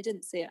back, so they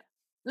didn't see it.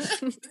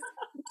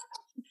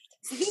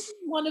 So this is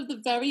one of the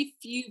very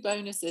few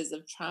bonuses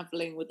of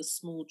traveling with a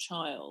small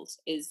child,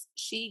 is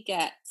she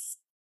gets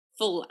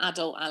full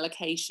adult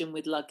allocation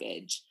with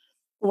luggage.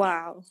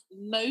 Wow.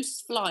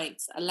 Most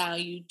flights allow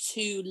you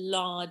 2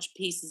 large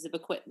pieces of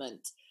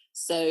equipment.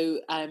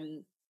 So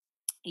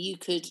you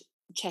could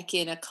check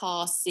in a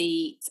car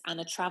seat and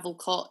a travel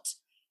cot,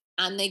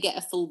 and they get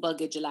a full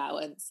luggage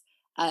allowance.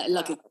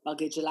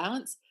 Luggage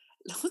allowance?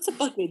 What's a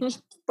luggage?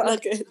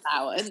 Luggage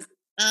allowance.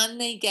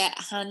 And they get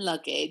hand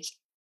luggage,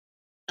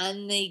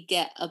 and they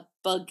get a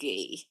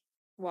buggy.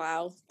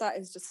 Wow, that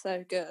is just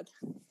so good.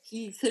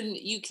 You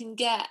can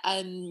get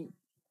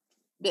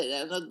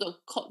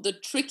the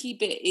tricky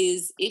bit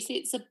is if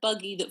it's a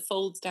buggy that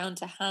folds down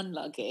to hand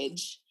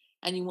luggage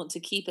and you want to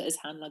keep it as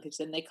hand luggage,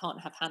 then they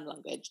can't have hand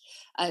luggage.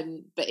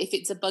 But if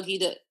it's a buggy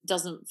that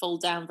doesn't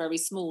fold down very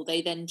small,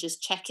 they then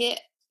just check it.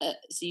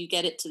 So you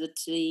get it to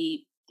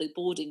the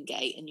boarding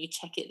gate and you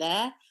check it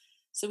there.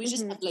 So we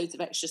just have loads of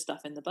extra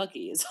stuff in the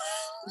buggy as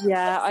well.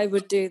 Yeah, I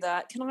would do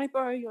that. Can I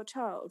borrow your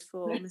child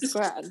for Miss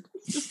Gran?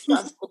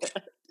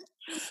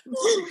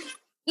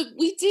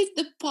 We did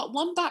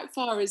one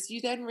backfire is you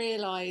then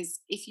realise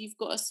if you've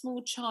got a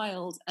small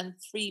child and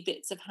 3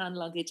 bits of hand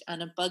luggage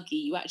and a buggy,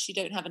 you actually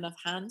don't have enough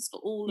hands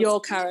for all. You're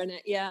carrying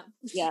it, yeah.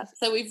 Yeah,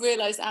 so we've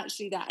realised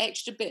actually that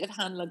extra bit of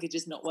hand luggage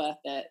is not worth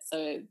it.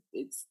 So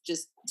it's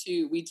just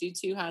 2. We do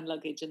 2 hand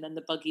luggage and then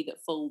the buggy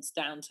that folds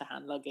down to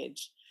hand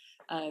luggage.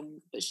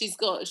 But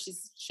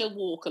she'll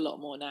walk a lot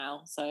more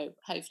now. So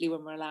hopefully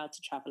when we're allowed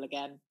to travel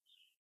again,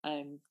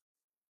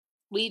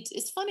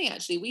 it's funny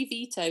actually, we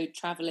vetoed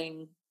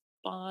traveling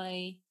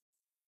by,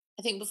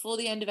 I think before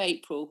the end of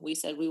April, we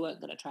said we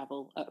weren't going to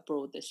travel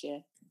abroad this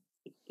year.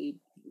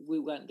 We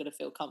weren't going to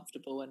feel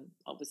comfortable, and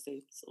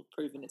obviously sort of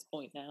proving its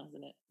point now,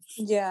 isn't it?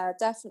 Yeah,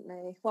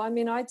 definitely. Well, I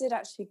mean, I did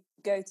actually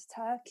go to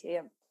Turkey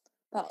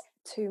about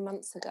 2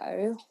 months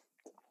ago.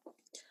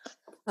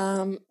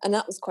 And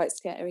that was quite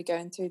scary,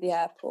 going through the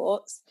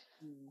airports.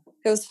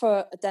 It was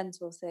for a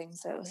dental thing,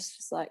 so it was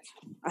just like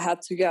I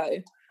had to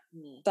go.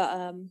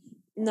 But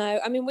no,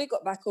 I mean, we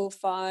got back all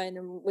fine,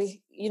 and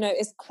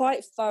it's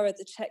quite thorough,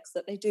 the checks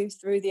that they do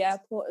through the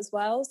airport as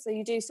well, so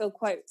you do feel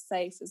quite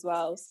safe as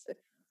well. So.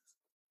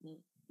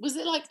 Was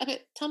it like a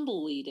bit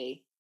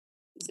tumbleweedy?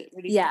 Is it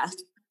really? Yeah,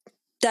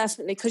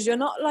 definitely, because you're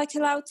not like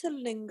allowed to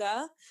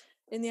linger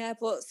in the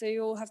airport, so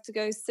you all have to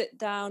go sit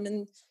down,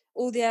 and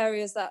all the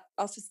areas that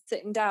are for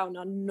sitting down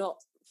are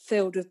not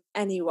filled with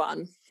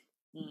anyone.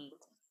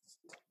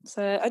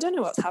 So I don't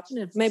know what's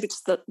happening. Maybe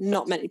just that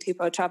not many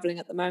people are travelling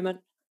at the moment.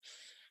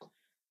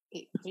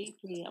 Bit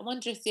creepy. I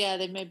wonder if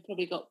they maybe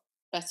probably got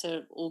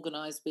better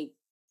organised with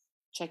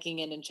checking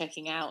in and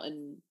checking out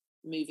and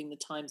moving the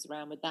times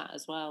around with that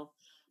as well.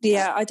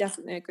 Yeah, I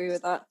definitely agree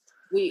with that.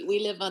 We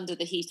live under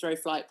the Heathrow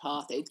flight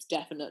path. It's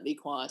definitely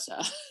quieter.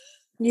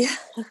 Yeah.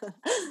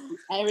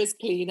 Air is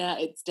cleaner.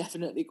 It's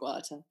definitely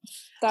quieter.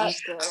 That's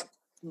good.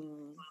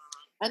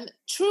 And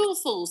true or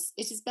false,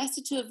 it is better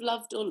to have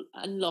loved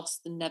and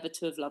lost than never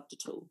to have loved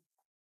at all.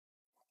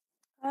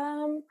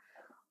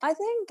 I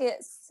think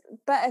it's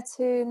better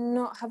to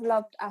not have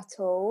loved at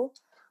all,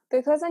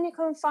 because then you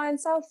can find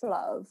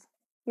self-love,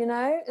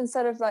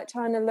 instead of like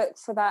trying to look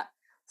for that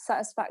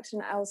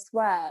satisfaction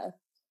elsewhere.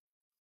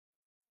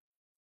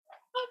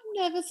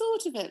 I've never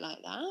thought of it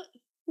like that.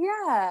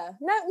 Yeah,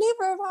 no,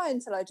 neither have I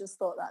until I just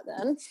thought that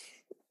then.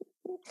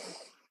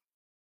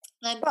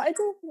 But I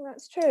do think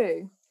that's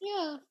true.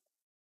 Yeah,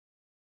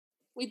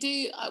 we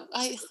do.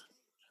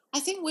 I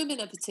think women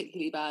are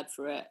particularly bad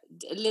for it.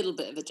 A little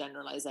bit of a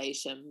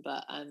generalisation,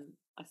 but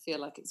I feel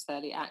like it's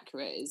fairly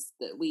accurate, is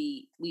that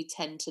we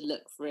tend to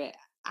look for it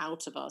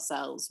out of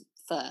ourselves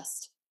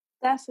first.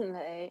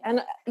 Definitely.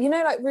 And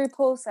like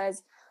RuPaul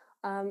says,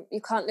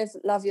 you can't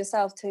love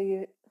yourself till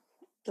you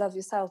love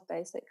yourself,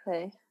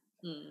 basically.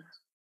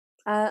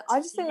 I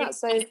just think that's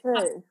so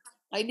true.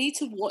 I need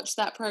to watch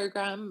that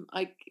program.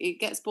 It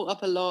gets brought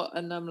up a lot,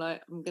 and I'm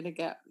like, I'm gonna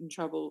get in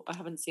trouble. I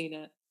haven't seen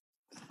it.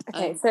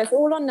 Okay, so it's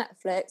all on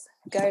Netflix.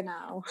 Go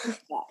now.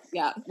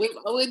 Yeah.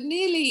 We're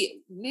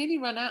nearly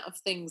run out of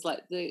things,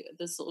 like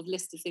the sort of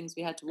list of things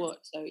we had to watch.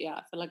 So yeah,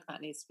 I feel like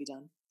that needs to be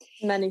done.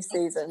 Many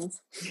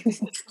seasons.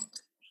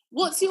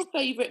 What's your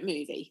favourite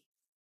movie?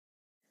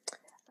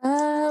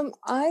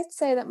 I'd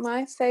say that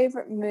my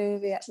favourite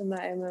movie at the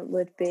moment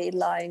would be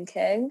Lion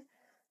King.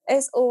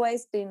 It's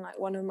always been like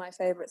one of my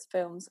favourite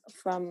films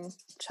from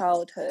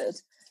childhood,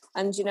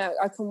 and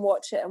I can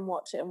watch it and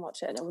watch it and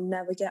watch it, and it will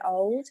never get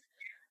old.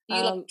 Do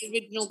you like the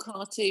original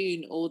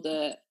cartoon or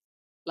the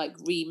like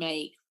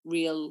remake,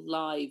 real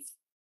live?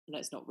 No,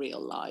 it's not real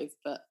live,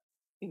 but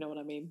you know what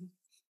I mean.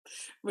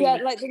 Remake.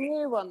 Yeah, like the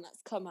new one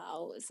that's come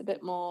out. It's a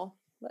bit more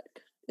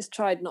like, it's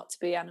tried not to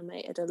be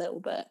animated a little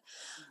bit.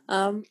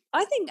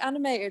 I think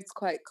animated is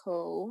quite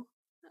cool.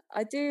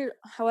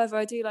 However,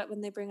 I do like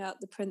when they bring out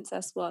the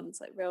princess ones,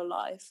 like real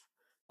life,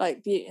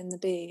 like Beauty and the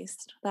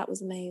Beast. That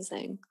was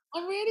amazing. I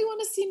really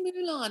want to see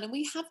Mulan, and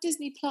we have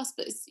Disney Plus,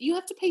 but you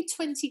have to pay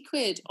 20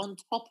 quid on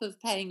top of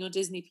paying your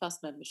Disney Plus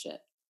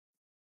membership.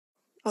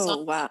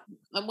 Oh, wow.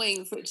 I'm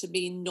waiting for it to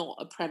be not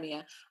a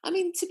premiere. I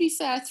mean, to be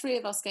fair, 3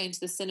 of us going to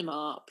the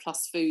cinema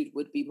plus food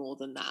would be more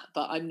than that,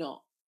 but I'm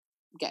not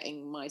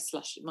getting my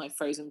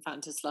frozen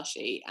Fanta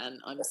slushie,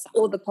 and I'm sad.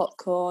 Or the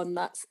popcorn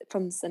that's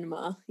from the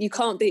cinema. You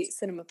can't beat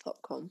cinema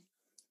popcorn.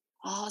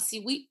 See,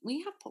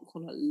 we have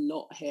popcorn a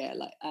lot here.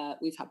 Like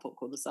we've had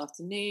popcorn this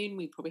afternoon.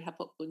 We probably had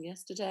popcorn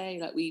yesterday.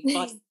 Like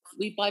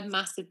we buy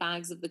massive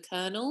bags of the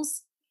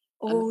kernels.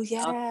 Oh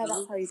yeah,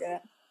 that's how you do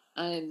it.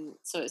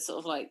 So it's sort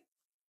of like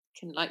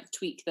can like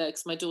tweak there,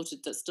 because my daughter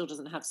still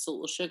doesn't have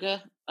salt or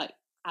sugar like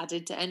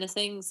added to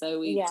anything,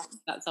 so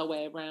that's our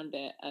way around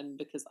it. And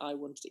because I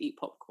wanted to eat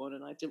popcorn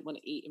and I didn't want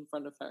to eat in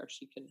front of her,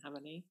 she couldn't have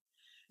any.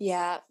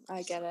 Yeah,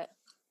 I get it.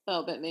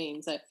 Felt a bit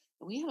mean. So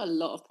we have a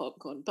lot of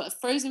popcorn, but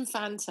frozen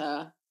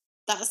Fanta,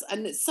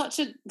 it's such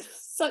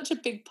a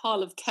big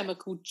pile of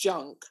chemical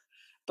junk,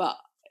 but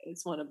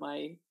it's one of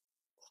my.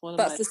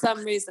 But for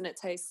some reason, it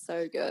tastes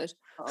so good.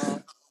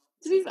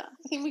 To be fair,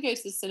 I think we go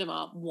to the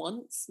cinema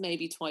once,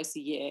 maybe twice a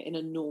year. In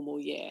a normal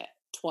year,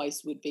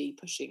 twice would be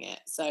pushing it.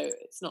 So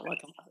it's not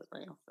like I'm at it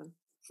very often.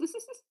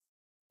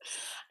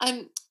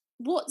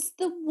 What's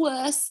the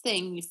worst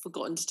thing you've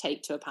forgotten to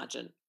take to a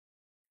pageant?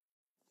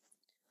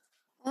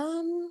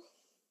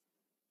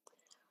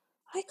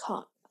 I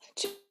can't.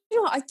 Do you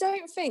know what? I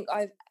don't think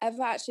I've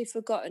ever actually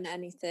forgotten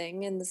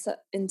anything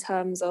in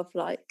terms of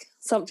like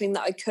something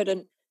that I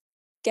couldn't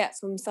get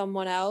from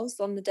someone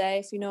else on the day,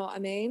 if you know what I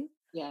mean.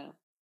 Yeah.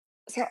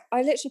 So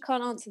I literally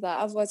can't answer that,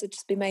 otherwise I'd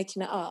just be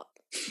making it up.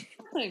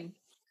 Nothing.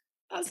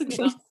 That's a good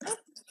answer.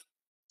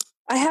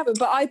 I haven't,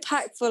 but I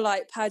pack for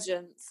like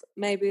pageants,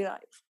 maybe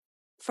like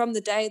from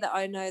the day that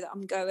I know that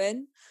I'm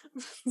going.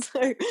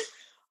 So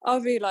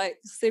I'll be like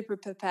super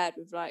prepared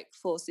with like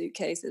 4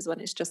 suitcases when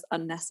it's just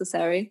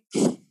unnecessary.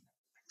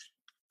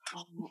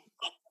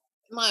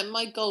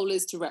 My goal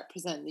is to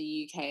represent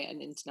the UK at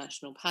an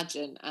international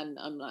pageant, and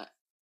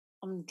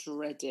I'm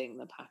dreading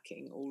the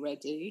packing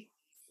already.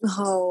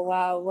 Oh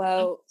wow,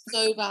 well, I'm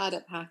so bad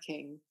at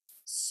packing.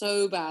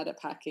 So bad at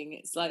packing.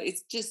 It's like,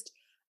 it's just,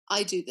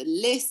 I do the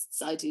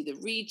lists, I do the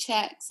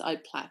rechecks, I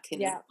pack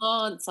in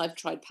advance, I've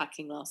tried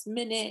packing last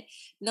minute.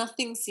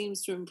 Nothing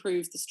seems to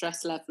improve the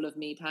stress level of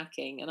me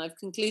packing, and I've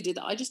concluded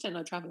that I just don't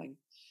like travelling.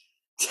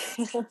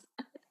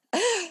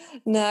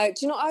 No, do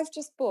you know what I've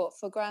just bought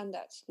for Grand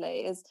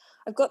actually is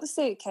I've got the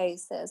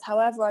suitcases.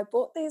 However, I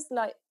bought these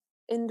like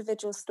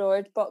individual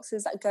storage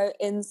boxes that go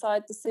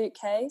inside the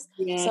suitcase.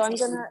 Yes, so I'm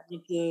gonna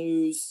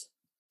use.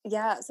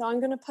 so I'm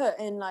gonna put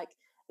in like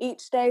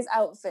each day's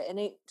outfit in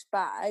each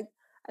bag,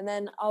 and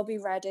then I'll be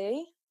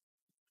ready.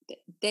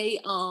 They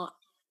are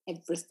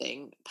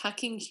everything.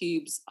 Packing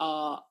cubes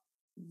are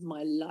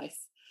my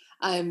life.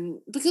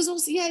 Because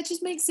also, it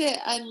just makes it.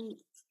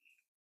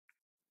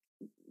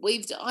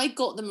 I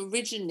got them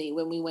originally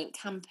when we went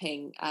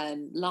camping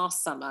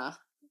last summer.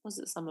 Was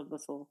it summer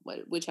before?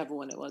 Whichever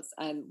one it was.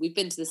 We've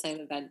been to the same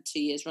event 2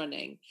 years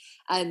running,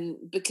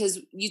 because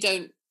you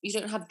don't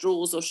have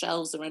drawers or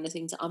shelves or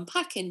anything to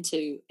unpack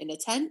into in a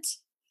tent.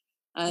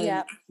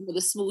 With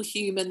a small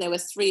human, there were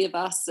 3 of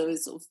us, so it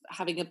was sort of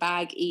having a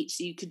bag each,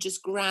 so you could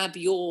just grab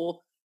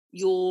your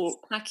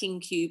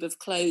packing cube of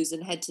clothes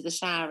and head to the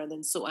shower and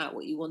then sort out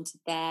what you wanted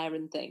there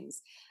and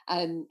things.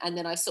 And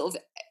then I sort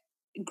of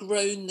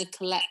grown the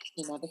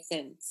collection ever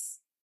since.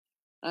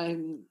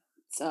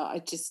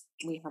 So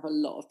we have a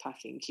lot of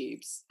packing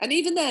cubes, and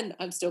even then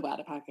I'm still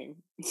bad at packing.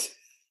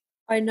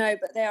 I know,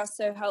 but they are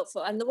so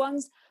helpful. And the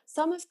ones,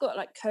 some have got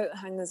like coat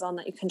hangers on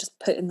that you can just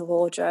put in the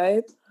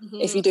wardrobe,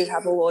 if you do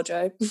have a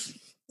wardrobe.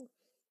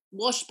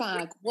 Wash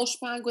bag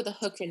with a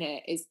hook in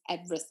it is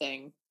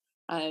everything.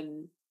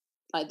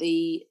 Like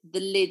the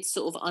lid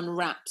sort of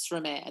unwraps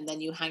from it, and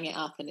then you hang it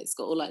up, and it's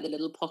got all like the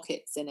little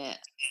pockets in it.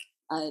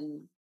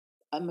 I'm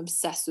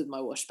obsessed with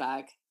my wash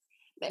bag.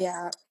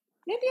 Yeah.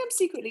 Maybe I'm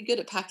secretly good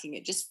at packing.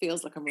 It just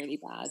feels like I'm really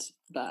bad.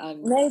 But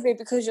maybe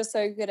because you're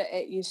so good at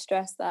it, you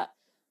stress that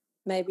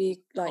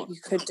maybe like you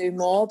could do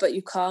more, but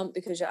you can't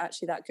because you're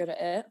actually that good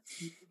at it.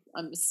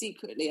 I'm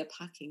secretly a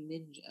packing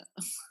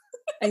ninja.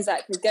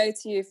 Exactly. Go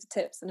to you for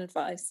tips and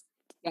advice.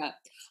 Yeah.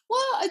 Well,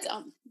 I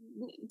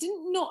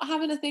didn't not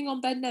having a thing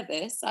on Ben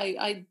Nevis.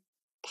 I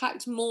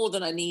packed more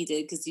than I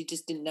needed because you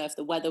just didn't know if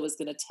the weather was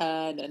going to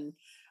turn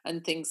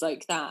and things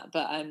like that.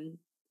 But I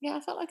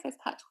felt like I've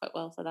packed quite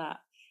well for that.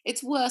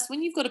 It's worse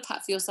when you've got to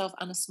pack for yourself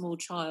and a small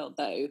child,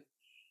 though,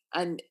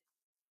 and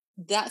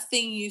that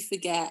thing you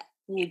forget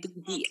will be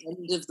the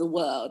end of the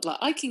world. Like,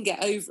 I can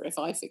get over if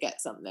I forget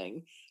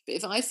something, but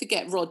if I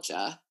forget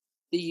Roger,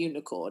 the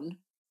unicorn,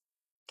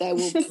 there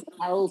will be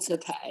hell to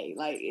pay.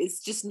 Like,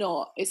 it's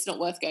not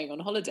worth going on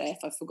holiday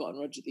if I've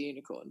forgotten Roger the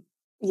unicorn.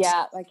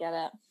 Yeah, I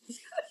get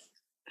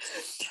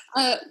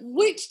it.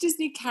 Which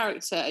Disney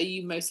character are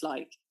you most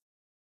like?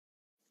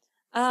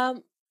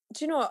 Do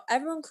you know what?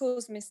 Everyone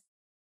calls me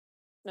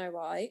Snow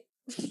White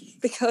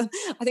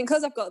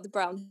because I've got the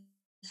brown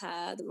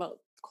hair,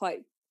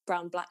 quite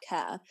brown black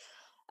hair.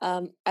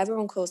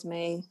 Everyone calls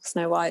me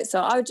Snow White,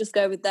 so I would just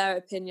go with their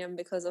opinion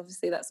because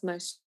obviously that's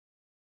most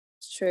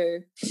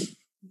true.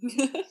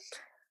 If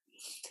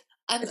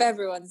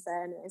everyone's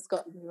saying it, it's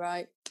got to be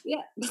right.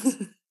 Yeah.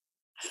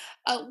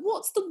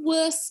 What's the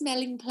worst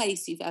smelling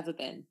place you've ever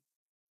been?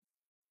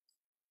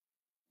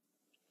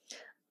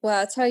 Well,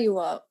 I'll tell you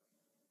what.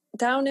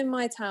 Down in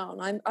my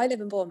town, I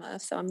live in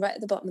Bournemouth, so I'm right at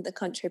the bottom of the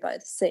country by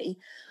the sea.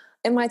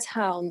 In my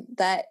town,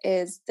 there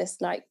is this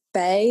like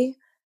bay,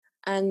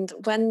 and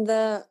when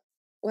the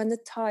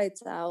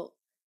tide's out,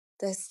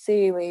 the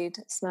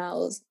seaweed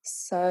smells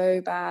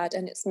so bad,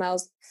 and it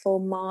smells for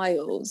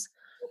miles.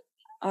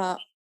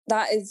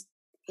 That is,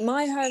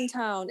 my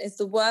hometown is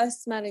the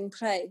worst smelling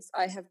place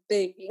I have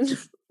been.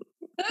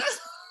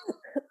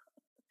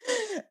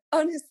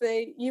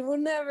 Honestly, you will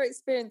never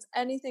experience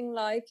anything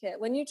like it.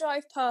 When you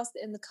drive past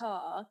it in the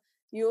car,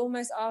 you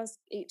almost ask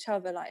each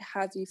other, like,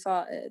 have you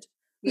farted?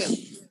 Yeah.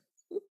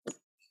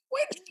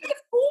 Which kind of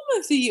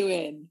Bournemouth are you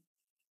in?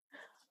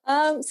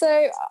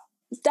 So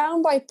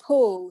down by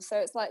Poole, so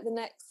it's like the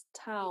next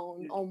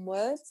town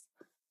onwards.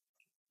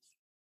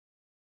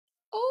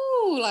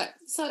 Oh, like,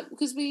 so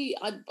because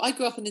I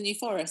grew up in the New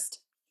Forest.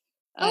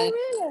 Oh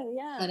really?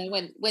 Yeah. And I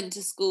went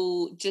to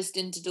school just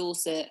into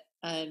Dorset,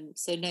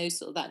 so know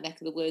sort of that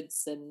neck of the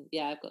woods, and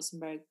I've got some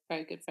very,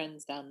 very good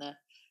friends down there.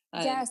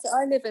 So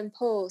I live in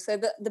Poole, so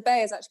the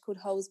bay is actually called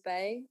Hulls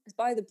Bay. It's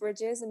by the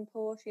bridges in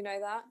Poole, if you know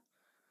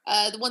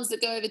that. The ones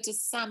that go over to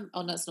Sam.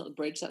 Oh no, it's not the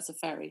bridge. That's a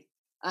ferry.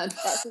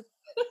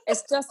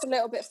 It's just a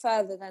little bit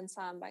further than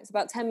Sandbanks,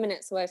 about 10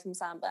 minutes away from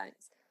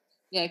Sandbanks.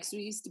 Yeah, because we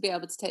used to be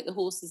able to take the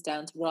horses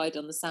down to ride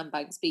on the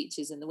sandbanks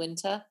beaches in the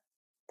winter.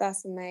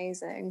 That's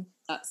amazing.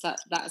 That's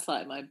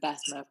like my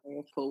best memory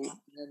of pool.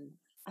 And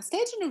I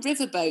stayed in a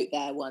riverboat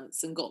there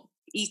once and got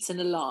eaten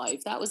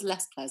alive. That was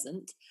less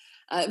pleasant.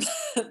 Um,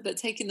 but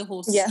taking the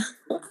horses Yeah.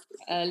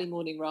 early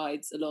morning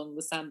rides along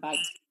the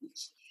sandbanks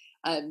beach,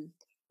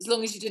 as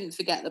long as you didn't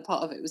forget the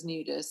part of it was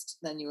nudist,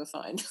 then you were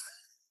fine.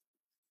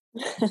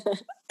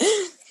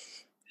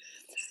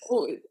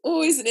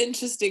 Always an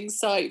interesting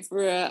sight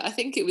for I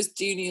think it was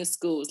junior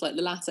schools, like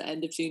the latter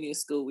end of junior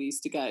school we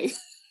used to go.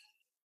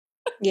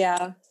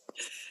 Yeah.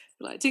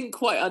 Like, I didn't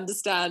quite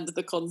understand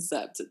the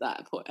concept at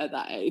that point, at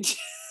that age.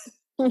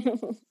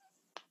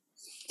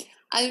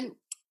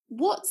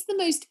 What's the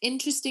most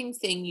interesting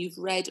thing you've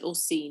read or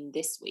seen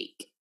this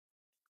week?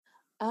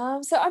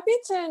 So I've been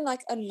doing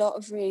like a lot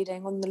of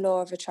reading on the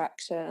law of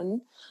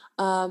attraction,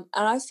 and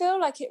I feel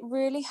like it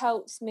really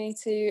helps me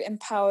to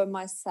empower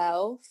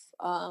myself,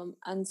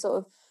 and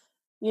sort of,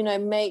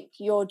 make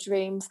your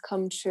dreams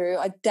come true.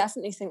 I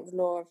definitely think the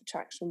law of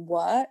attraction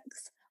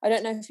works. I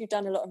don't know if you've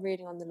done a lot of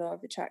reading on the law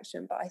of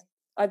attraction, but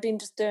I've been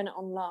just doing it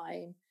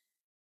online,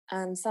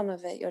 and some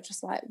of it you're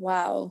just like,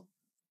 wow.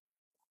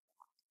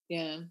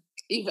 Yeah,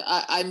 even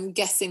I'm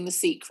guessing The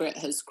Secret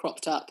has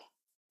cropped up.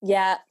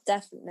 Yeah,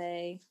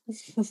 definitely.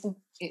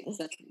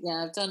 It's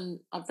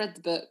I've read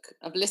the book,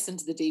 I've listened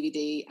to the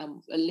DVD,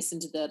 and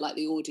listened to the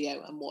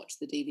audio and watched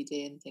the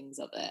DVD and things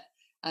of it.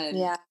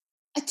 Yeah.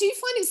 I do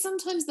find it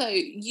sometimes though,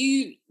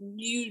 you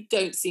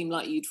don't seem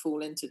like you'd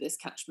fall into this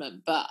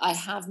catchment, but I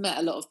have met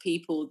a lot of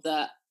people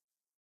that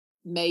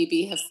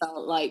maybe have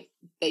felt like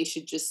they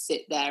should just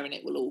sit there and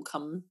it will all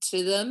come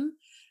to them.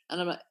 And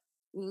I'm like,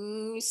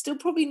 you still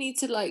probably need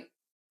to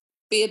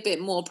be a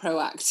bit more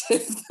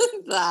proactive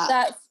than that.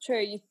 That's true.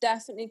 You've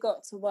definitely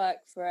got to work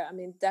for it. I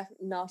mean,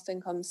 definitely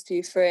nothing comes to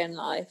you free in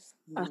life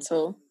at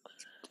all.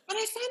 And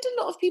I found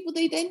a lot of people,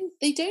 they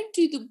don't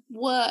do the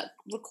work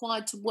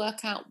required to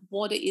work out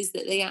what it is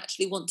that they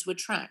actually want to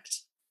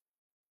attract.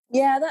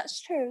 Yeah, that's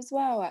true as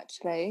well,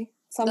 actually.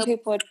 Some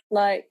people are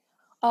like,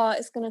 oh,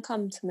 it's going to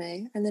come to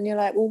me. And then you're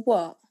like, well,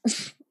 what?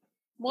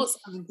 What's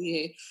coming to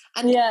you?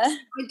 And yeah,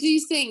 I do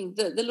think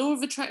that the law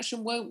of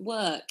attraction won't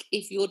work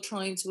if you're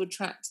trying to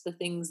attract the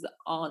things that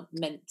aren't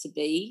meant to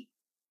be.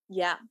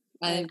 Yeah,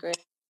 I agree.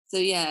 So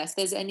yeah, if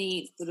there's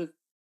any sort of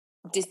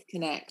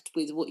disconnect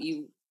with what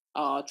you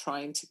are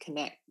trying to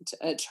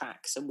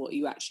attract and what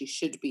you actually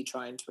should be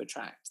trying to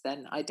attract,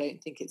 then I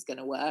don't think it's going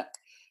to work.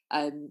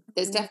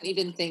 There's definitely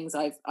been things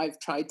I've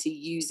tried to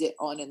use it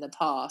on in the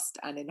past,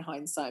 and in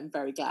hindsight, I'm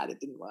very glad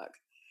it didn't work.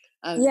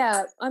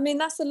 Yeah, I mean,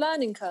 that's a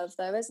learning curve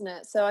though, isn't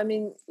it? So, I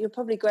mean, you're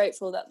probably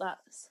grateful that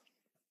that's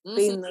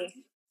been the...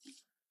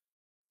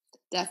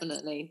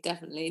 Definitely.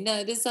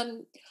 No, there's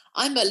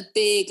I'm a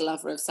big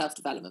lover of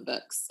self-development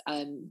books,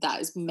 and that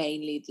is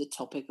mainly the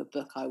topic of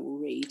book I will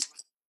read.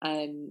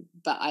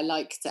 But I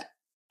like to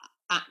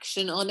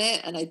action on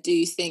it, and I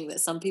do think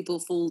that some people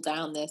fall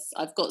down this.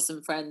 I've got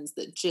some friends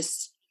that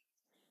just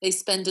they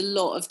spend a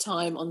lot of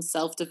time on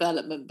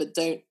self-development but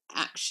don't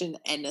action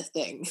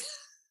anything.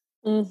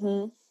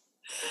 Mm-hmm.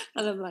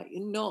 And I'm like,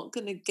 you're not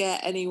going to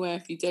get anywhere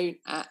if you don't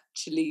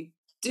actually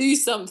do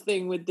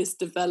something with this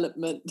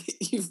development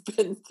that you've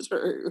been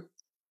through.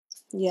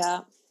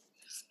 Yeah.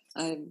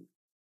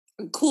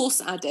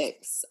 Course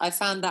addicts, I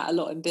found that a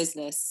lot in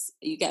business.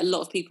 You get a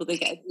lot of people, they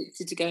get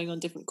addicted to going on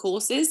different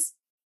courses.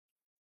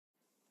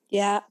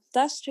 Yeah,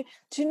 that's true.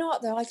 Do you know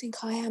what though? I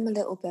think I am a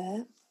little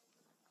bit.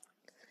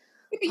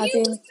 But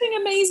you're doing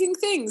amazing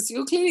things.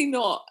 You're clearly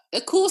not. A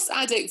course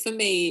addict for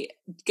me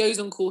goes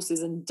on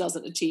courses and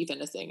doesn't achieve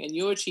anything, and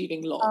you're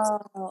achieving lots.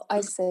 Oh,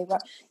 I see.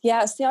 Right.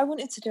 Yeah, see, I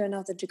wanted to do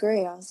another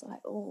degree. I was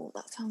like, oh,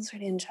 that sounds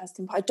really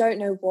interesting, but I don't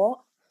know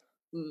what.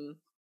 It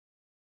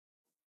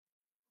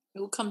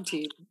will come to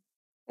you.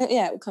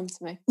 Yeah, it will come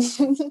to me.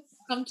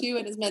 Come to you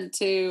when it's meant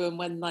to, and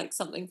when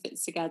something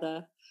fits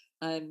together.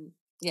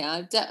 Yeah,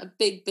 I'm a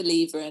big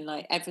believer in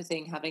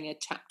everything having a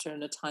chapter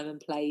and a time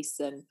and place,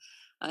 and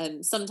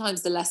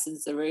sometimes the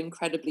lessons are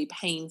incredibly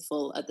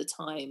painful at the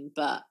time,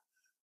 but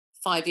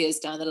 5 years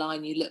down the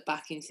line you look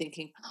back and you're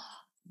thinking,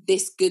 oh,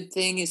 this good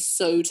thing is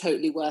so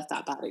totally worth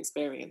that bad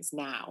experience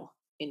now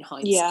in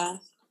hindsight. Yeah.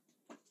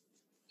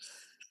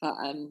 But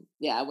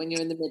yeah, when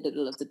you're in the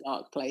middle of the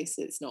dark place,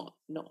 it's not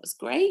as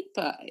great,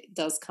 but it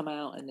does come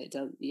out, and it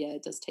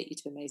does take you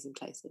to amazing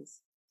places.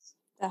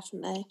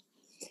 Definitely.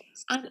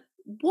 And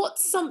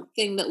what's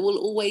something that will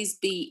always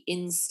be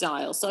in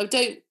style? So I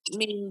don't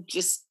mean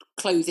just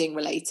clothing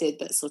related,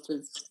 but sort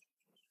of,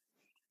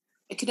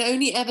 I can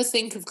only ever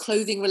think of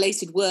clothing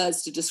related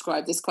words to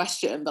describe this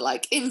question,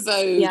 but in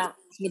vogue,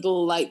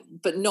 fashionable,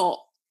 but not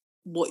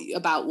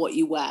about what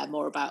you wear,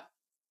 more about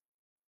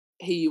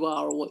who you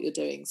are or what you're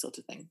doing, sort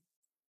of thing.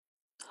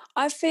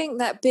 I think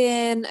that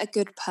being a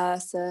good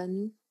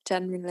person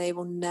generally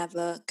will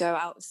never go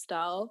out of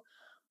style.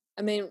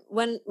 I mean,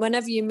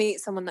 whenever you meet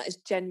someone that is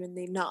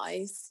genuinely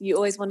nice, you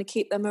always want to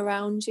keep them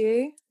around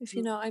you, if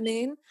you know what I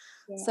mean.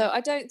 Yeah. So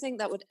I don't think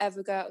that would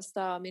ever go out of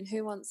style. I mean,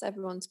 who wants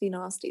everyone to be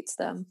nasty to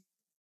them?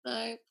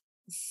 No.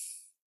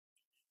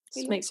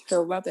 Just makes you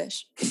feel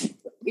rubbish.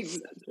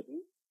 Exactly.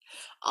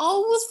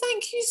 Oh, well,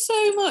 thank you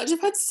so much.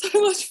 I've had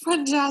so much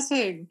fun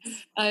chatting.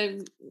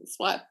 That's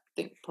why I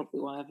think probably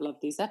why I've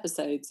loved these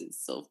episodes.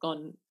 It's sort of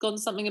gone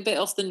something a bit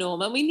off the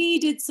norm, and we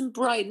needed some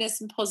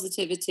brightness and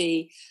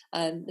positivity.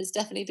 There's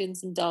definitely been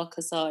some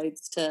darker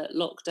sides to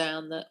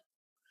lockdown that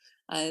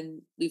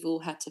we've all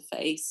had to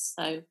face.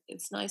 So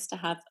it's nice to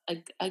have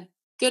a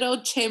good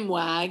old chin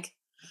wag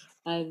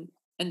and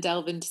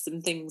delve into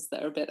some things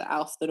that are a bit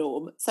off the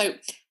norm. So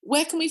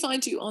where can we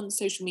find you on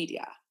social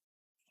media?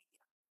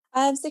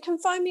 So you can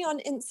find me on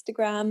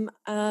Instagram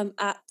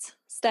at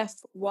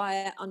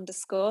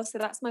StephWire_. So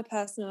that's my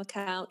personal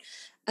account,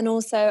 and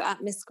also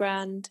at Miss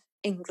Grand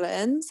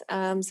England.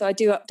 So I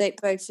do update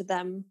both of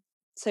them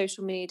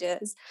social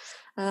medias.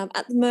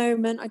 At the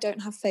moment, I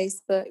don't have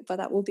Facebook, but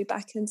that will be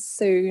back in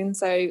soon.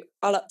 So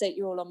I'll update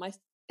you all on my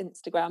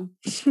Instagram.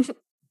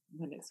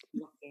 When it's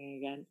looking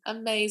again.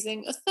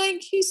 Amazing. Well,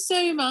 thank you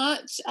so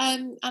much.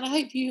 And I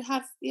hope you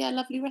have a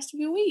lovely rest of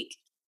your week.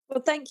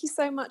 Well, thank you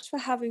so much for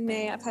having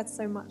me. I've had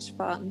so much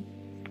fun.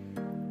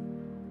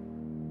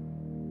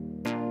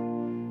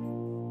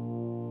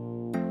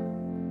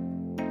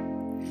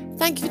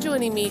 Thank you for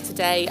joining me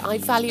today. I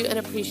value and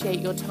appreciate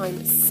your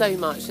time so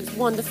much. It's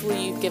wonderful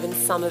you've given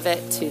some of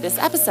it to this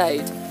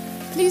episode.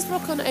 Please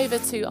rock on over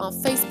to our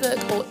Facebook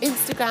or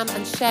Instagram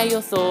and share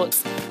your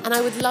thoughts. And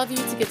I would love you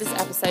to give this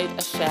episode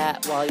a share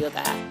while you're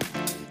there.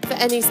 For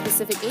any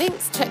specific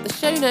links, check the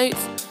show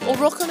notes or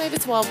rock on over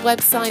to our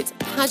website,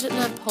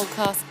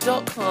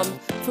 pageantlandpodcast.com,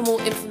 for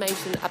more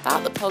information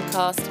about the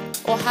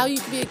podcast or how you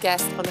can be a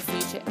guest on a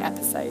future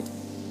episode.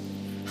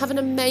 Have an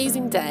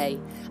amazing day,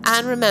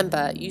 and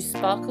remember, you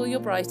sparkle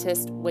your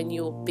brightest when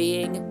you're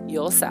being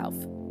yourself.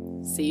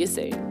 See you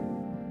soon.